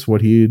practice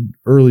what he had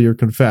earlier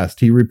confessed.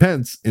 He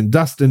repents in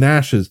dust and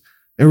ashes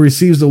and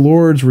receives the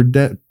Lord's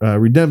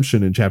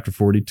redemption in chapter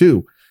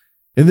 42.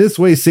 In this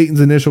way, Satan's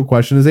initial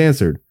question is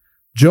answered.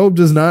 Job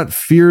does not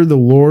fear the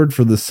Lord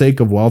for the sake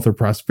of wealth or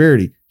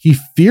prosperity. He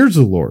fears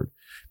the Lord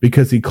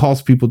because he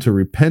calls people to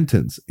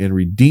repentance and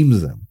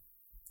redeems them.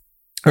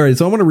 All right,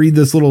 so I want to read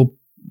this little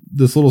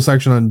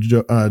section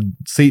on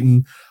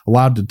Satan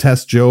allowed to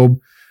test Job,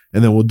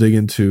 and then we'll dig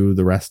into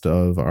the rest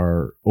of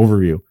our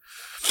overview.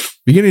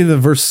 Beginning in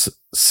verse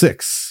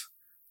 6.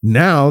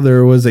 Now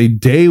there was a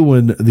day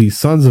when the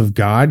sons of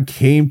God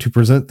came to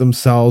present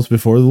themselves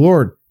before the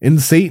Lord,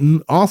 and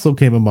Satan also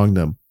came among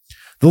them.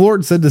 The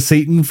Lord said to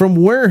Satan, "From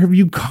where have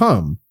you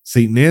come?"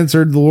 Satan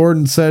answered the Lord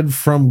and said,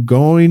 "From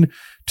going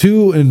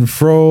to and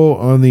fro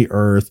on the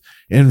earth,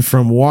 and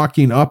from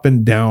walking up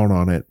and down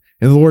on it."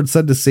 And the Lord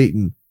said to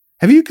Satan,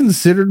 "Have you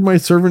considered my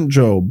servant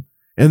Job?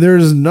 And there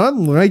is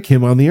none like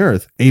him on the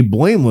earth, a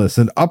blameless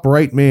and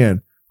upright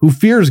man, who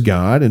fears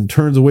God and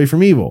turns away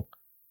from evil."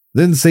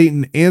 Then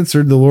Satan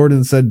answered the Lord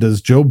and said, "Does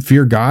Job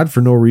fear God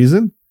for no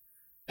reason?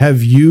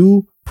 Have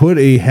you put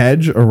a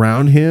hedge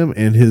around him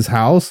and his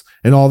house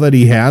and all that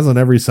he has on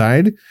every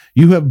side?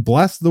 You have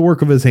blessed the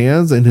work of his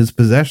hands, and his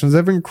possessions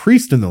have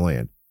increased in the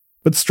land.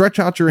 But stretch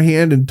out your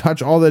hand and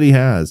touch all that he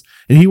has,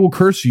 and he will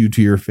curse you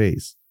to your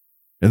face."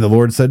 And the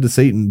Lord said to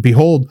Satan,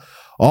 "Behold,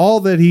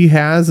 all that he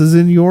has is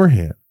in your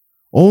hand.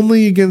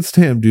 Only against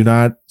him do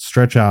not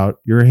stretch out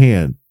your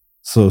hand."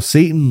 So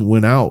Satan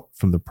went out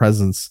from the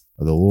presence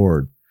of the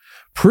Lord.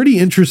 Pretty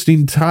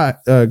interesting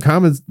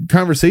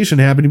conversation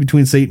happening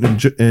between Satan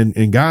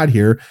and God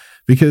here,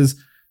 because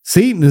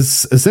Satan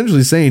is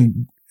essentially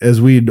saying,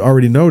 as we'd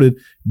already noted,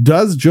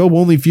 does Job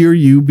only fear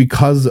you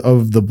because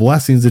of the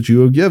blessings that you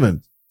have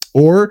given?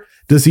 Or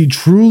does he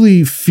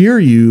truly fear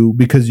you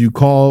because you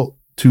call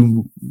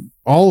to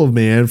all of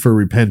man for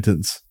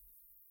repentance?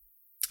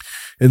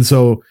 And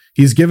so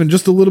he's given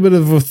just a little bit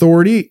of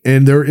authority,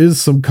 and there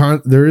is some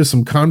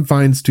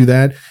confines to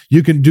that.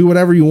 You can do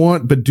whatever you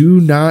want, but do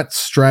not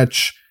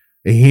stretch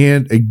a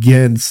hand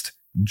against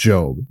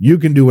Job. You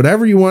can do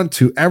whatever you want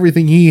to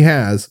everything he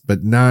has,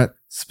 but not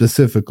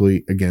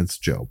specifically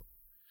against Job.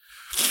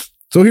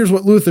 So here's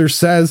what Luther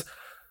says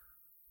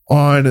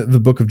on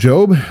the book of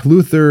Job.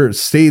 Luther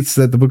states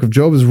that the book of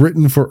Job is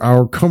written for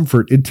our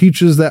comfort. It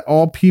teaches that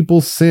all people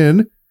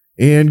sin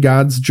and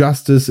God's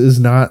justice is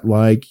not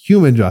like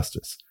human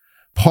justice.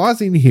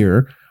 Pausing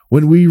here,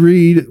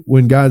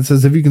 when God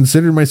says, "Have you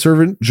considered my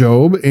servant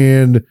Job,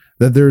 and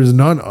that there is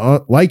none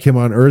like him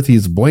on earth? He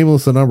is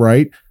blameless and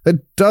upright." That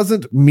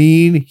doesn't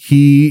mean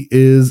he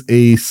is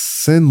a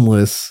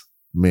sinless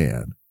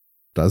man.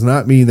 Does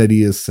not mean that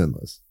he is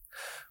sinless.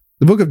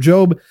 The book of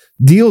Job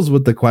deals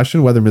with the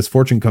question whether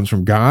misfortune comes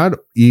from God,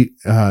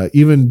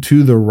 even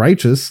to the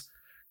righteous.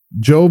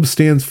 Job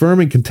stands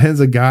firm and contends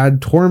that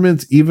God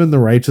torments even the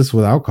righteous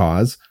without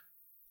cause,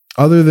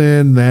 other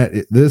than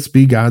that this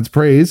be God's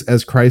praise,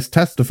 as Christ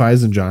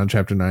testifies in John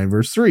chapter 9,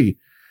 verse 3,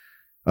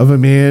 of a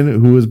man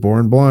who was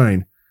born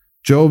blind.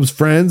 Job's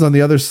friends on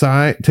the other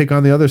side take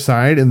on the other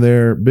side in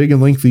their big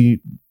and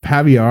lengthy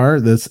paviar,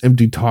 this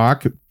empty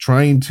talk,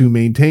 trying to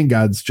maintain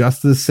God's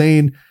justice,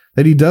 saying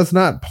that he does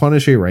not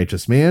punish a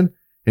righteous man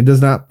and he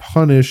does not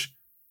punish,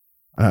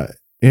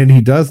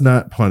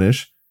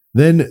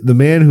 then the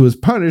man who is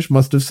punished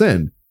must have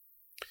sinned.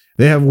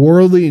 They have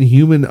worldly and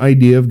human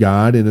idea of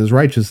God and his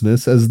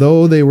righteousness, as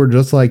though they were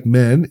just like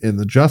men, and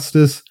the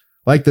justice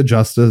like the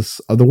justice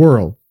of the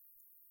world.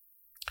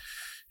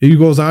 He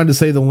goes on to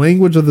say the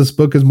language of this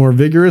book is more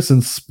vigorous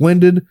and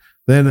splendid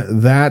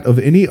than that of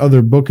any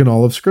other book in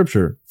all of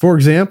Scripture. For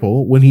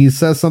example, when he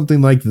says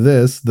something like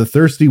this, "The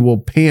thirsty will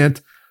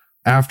pant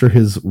after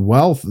his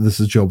wealth," this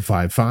is Job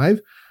 5:5,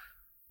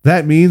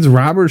 that means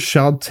robbers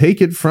shall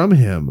take it from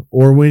him.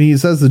 Or when he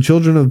says the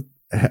children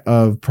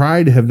of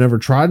pride have never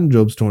trodden,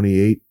 Job's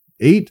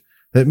 28:8,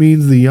 that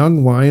means the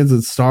young lions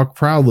that stalk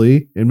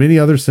proudly, and many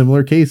other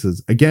similar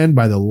cases. Again,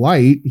 by the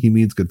light, he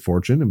means good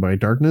fortune, and by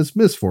darkness,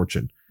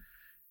 misfortune.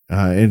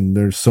 And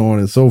there's so on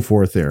and so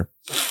forth there.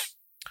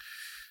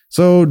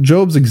 So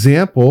Job's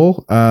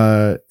example,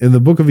 in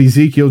the book of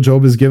Ezekiel,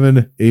 Job is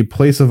given a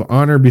place of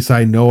honor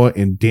beside Noah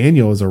and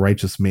Daniel as a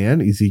righteous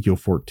man, Ezekiel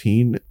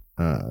 14,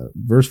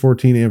 verse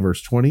 14 and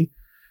verse 20.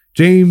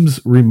 James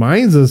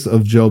reminds us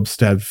of Job's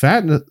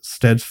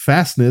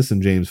steadfastness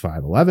in James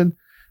 5:11,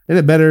 and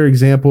a better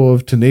example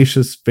of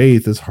tenacious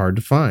faith is hard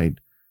to find.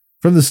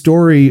 From the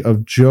story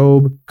of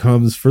Job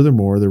comes,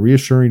 furthermore, the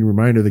reassuring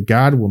reminder that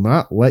God will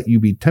not let you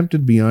be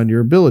tempted beyond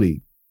your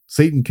ability.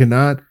 Satan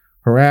cannot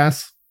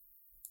harass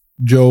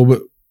Job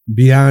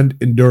beyond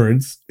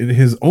endurance. In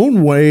his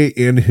own way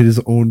and his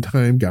own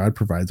time, God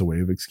provides a way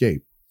of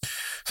escape.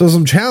 So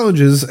some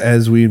challenges,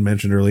 as we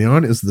mentioned early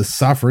on, is the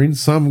suffering.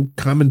 Some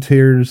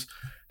commentators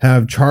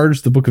have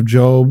charged the book of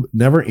Job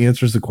never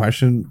answers the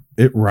question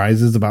it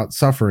rises about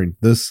suffering.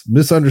 This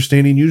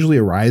misunderstanding usually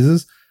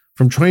arises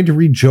from trying to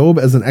read Job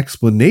as an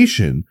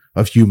explanation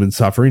of human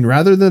suffering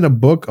rather than a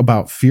book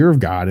about fear of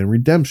God and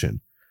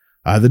redemption.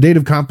 The date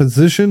of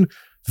composition,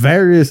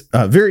 various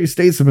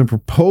dates have been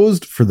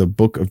proposed for the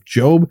book of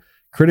Job.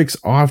 Critics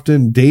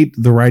often date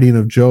the writing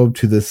of Job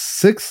to the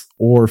 6th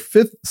or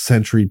 5th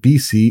century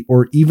BC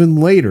or even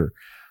later,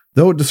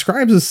 though it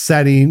describes a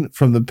setting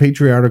from the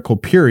patriarchal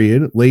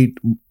period, late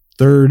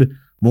 3rd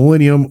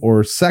millennium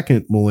or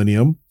 2nd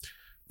millennium.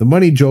 The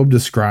money Job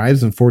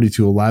describes in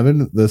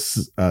 42:11, the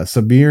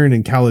Sabean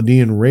and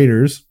Chaldean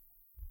raiders,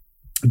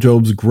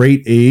 Job's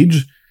great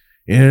age,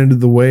 and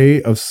the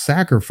way of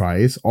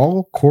sacrifice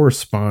all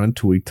correspond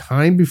to a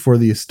time before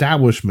the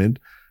establishment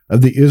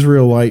of the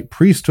Israelite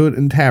priesthood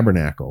and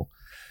tabernacle.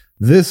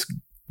 The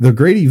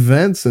great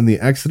events in the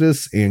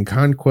Exodus and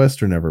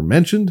conquest are never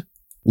mentioned,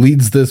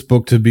 leads this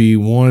book to be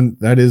one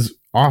that is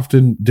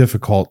often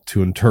difficult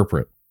to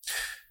interpret.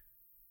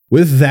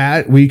 With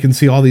that, we can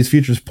see all these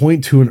features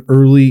point to an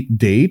early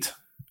date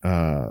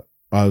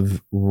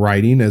of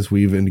writing, as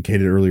we've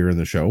indicated earlier in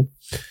the show.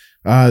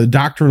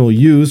 Doctrinal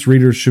use,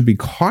 readers should be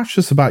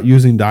cautious about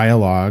using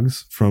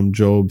dialogues from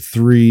Job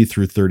 3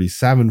 through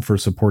 37 for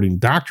supporting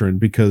doctrine,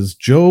 because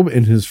Job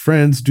and his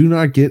friends do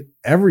not get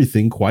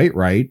everything quite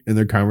right in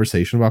their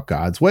conversation about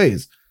God's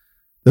ways.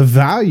 The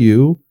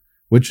value,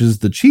 which is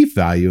the chief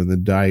value in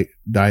the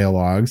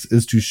dialogues,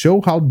 is to show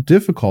how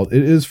difficult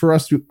it is for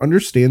us to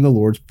understand the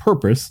Lord's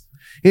purpose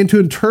and to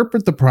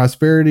interpret the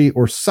prosperity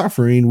or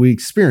suffering we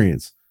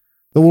experience.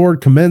 The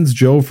Lord commends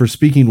Job for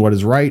speaking what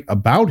is right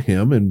about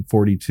him in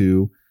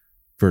 42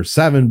 verse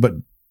 7, but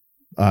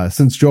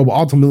since Job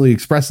ultimately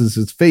expresses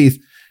his faith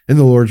in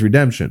the Lord's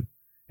redemption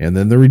and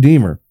then the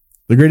Redeemer.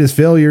 The greatest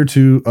failure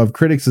of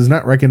critics is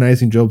not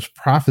recognizing Job's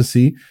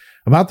prophecy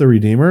about the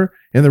Redeemer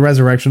and the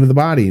resurrection of the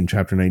body in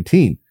chapter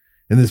 19.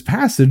 In this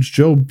passage,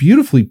 Job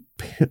beautifully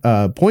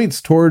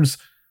points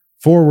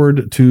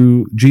forward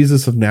to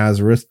Jesus of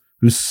Nazareth,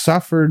 who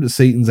suffered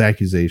Satan's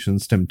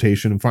accusations,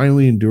 temptation, and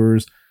finally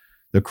endures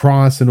the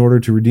cross in order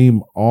to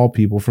redeem all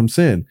people from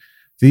sin.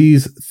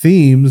 These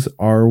themes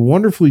are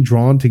wonderfully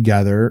drawn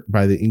together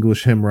by the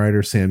English hymn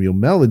writer Samuel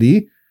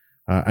Melody.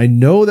 I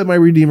know that my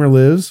Redeemer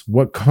lives.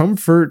 What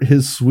comfort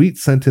his sweet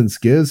sentence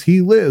gives.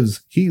 He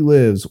lives. He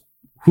lives.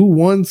 Who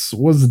once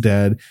was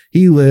dead.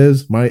 He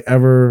lives, my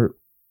ever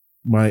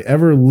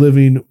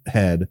living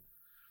head.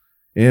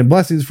 And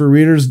blessings for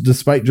readers.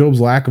 Despite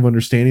Job's lack of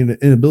understanding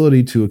and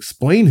inability to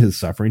explain his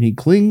suffering, he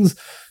clings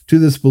to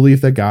this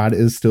belief that God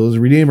is still his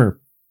Redeemer.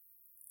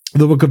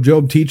 The book of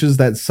Job teaches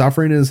that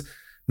suffering is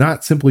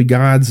not simply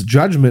God's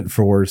judgment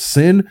for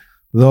sin,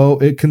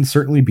 though it can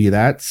certainly be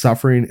that.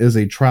 Suffering is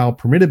a trial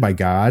permitted by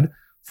God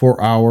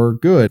for our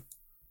good.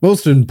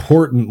 Most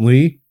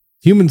importantly,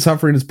 human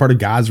suffering is part of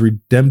God's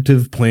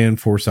redemptive plan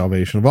for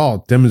salvation of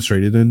all,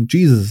 demonstrated in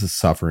Jesus'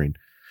 suffering.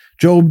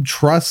 Job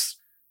trusts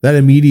that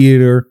a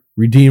mediator,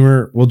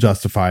 Redeemer, will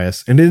justify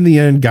us, and in the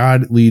end,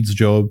 God leads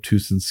Job to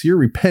sincere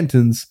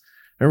repentance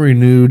and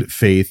renewed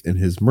faith in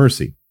his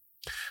mercy.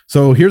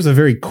 So here's a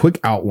very quick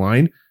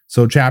outline.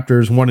 So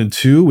chapters 1 and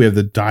 2, we have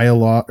the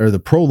dialogue or the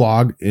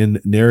prologue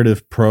in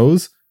narrative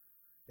prose.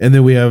 And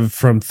then we have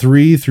from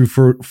 3 through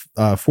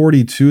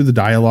 42, the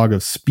dialogue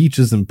of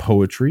speeches and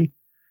poetry.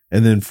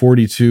 And then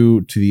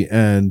 42 to the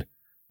end,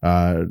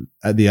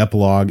 at the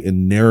epilogue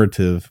in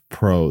narrative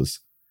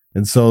prose.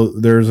 And so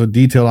there's a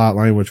detailed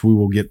outline, which we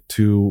will get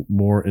to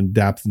more in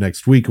depth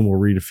next week. And we'll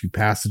read a few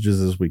passages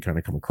as we kind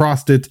of come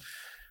across it.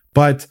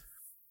 But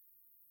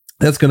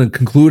that's going to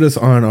conclude us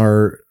on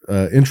our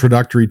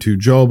introductory to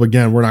Job.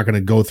 Again, we're not going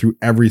to go through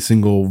every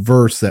single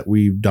verse that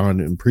we've done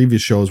in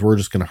previous shows. We're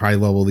just going to high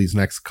level these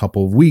next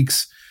couple of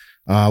weeks,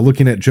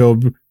 looking at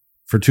Job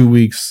for 2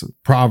 weeks,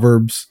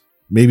 Proverbs,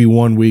 maybe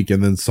 1 week,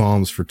 and then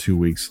Psalms for 2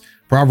 weeks.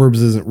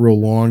 Proverbs isn't real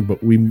long,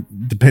 but we,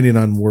 depending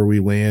on where we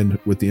land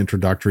with the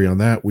introductory on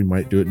that, we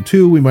might do it in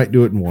 2, we might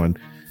do it in 1.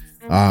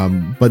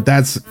 But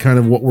that's kind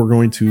of what we're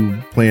going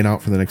to plan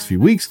out for the next few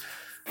weeks.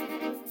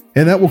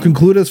 And that will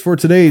conclude us for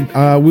today.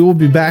 We will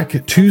be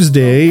back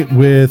Tuesday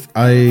with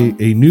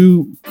a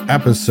new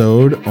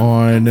episode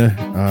on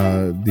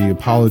the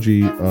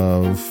apology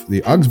of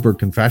the Augsburg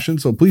Confession.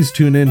 So please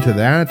tune into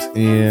that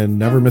and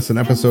never miss an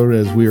episode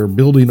as we are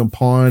building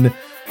upon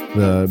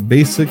the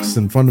basics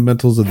and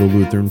fundamentals of the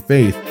Lutheran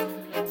faith.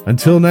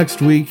 Until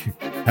next week,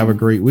 have a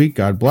great week.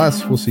 God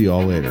bless. We'll see you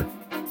all later.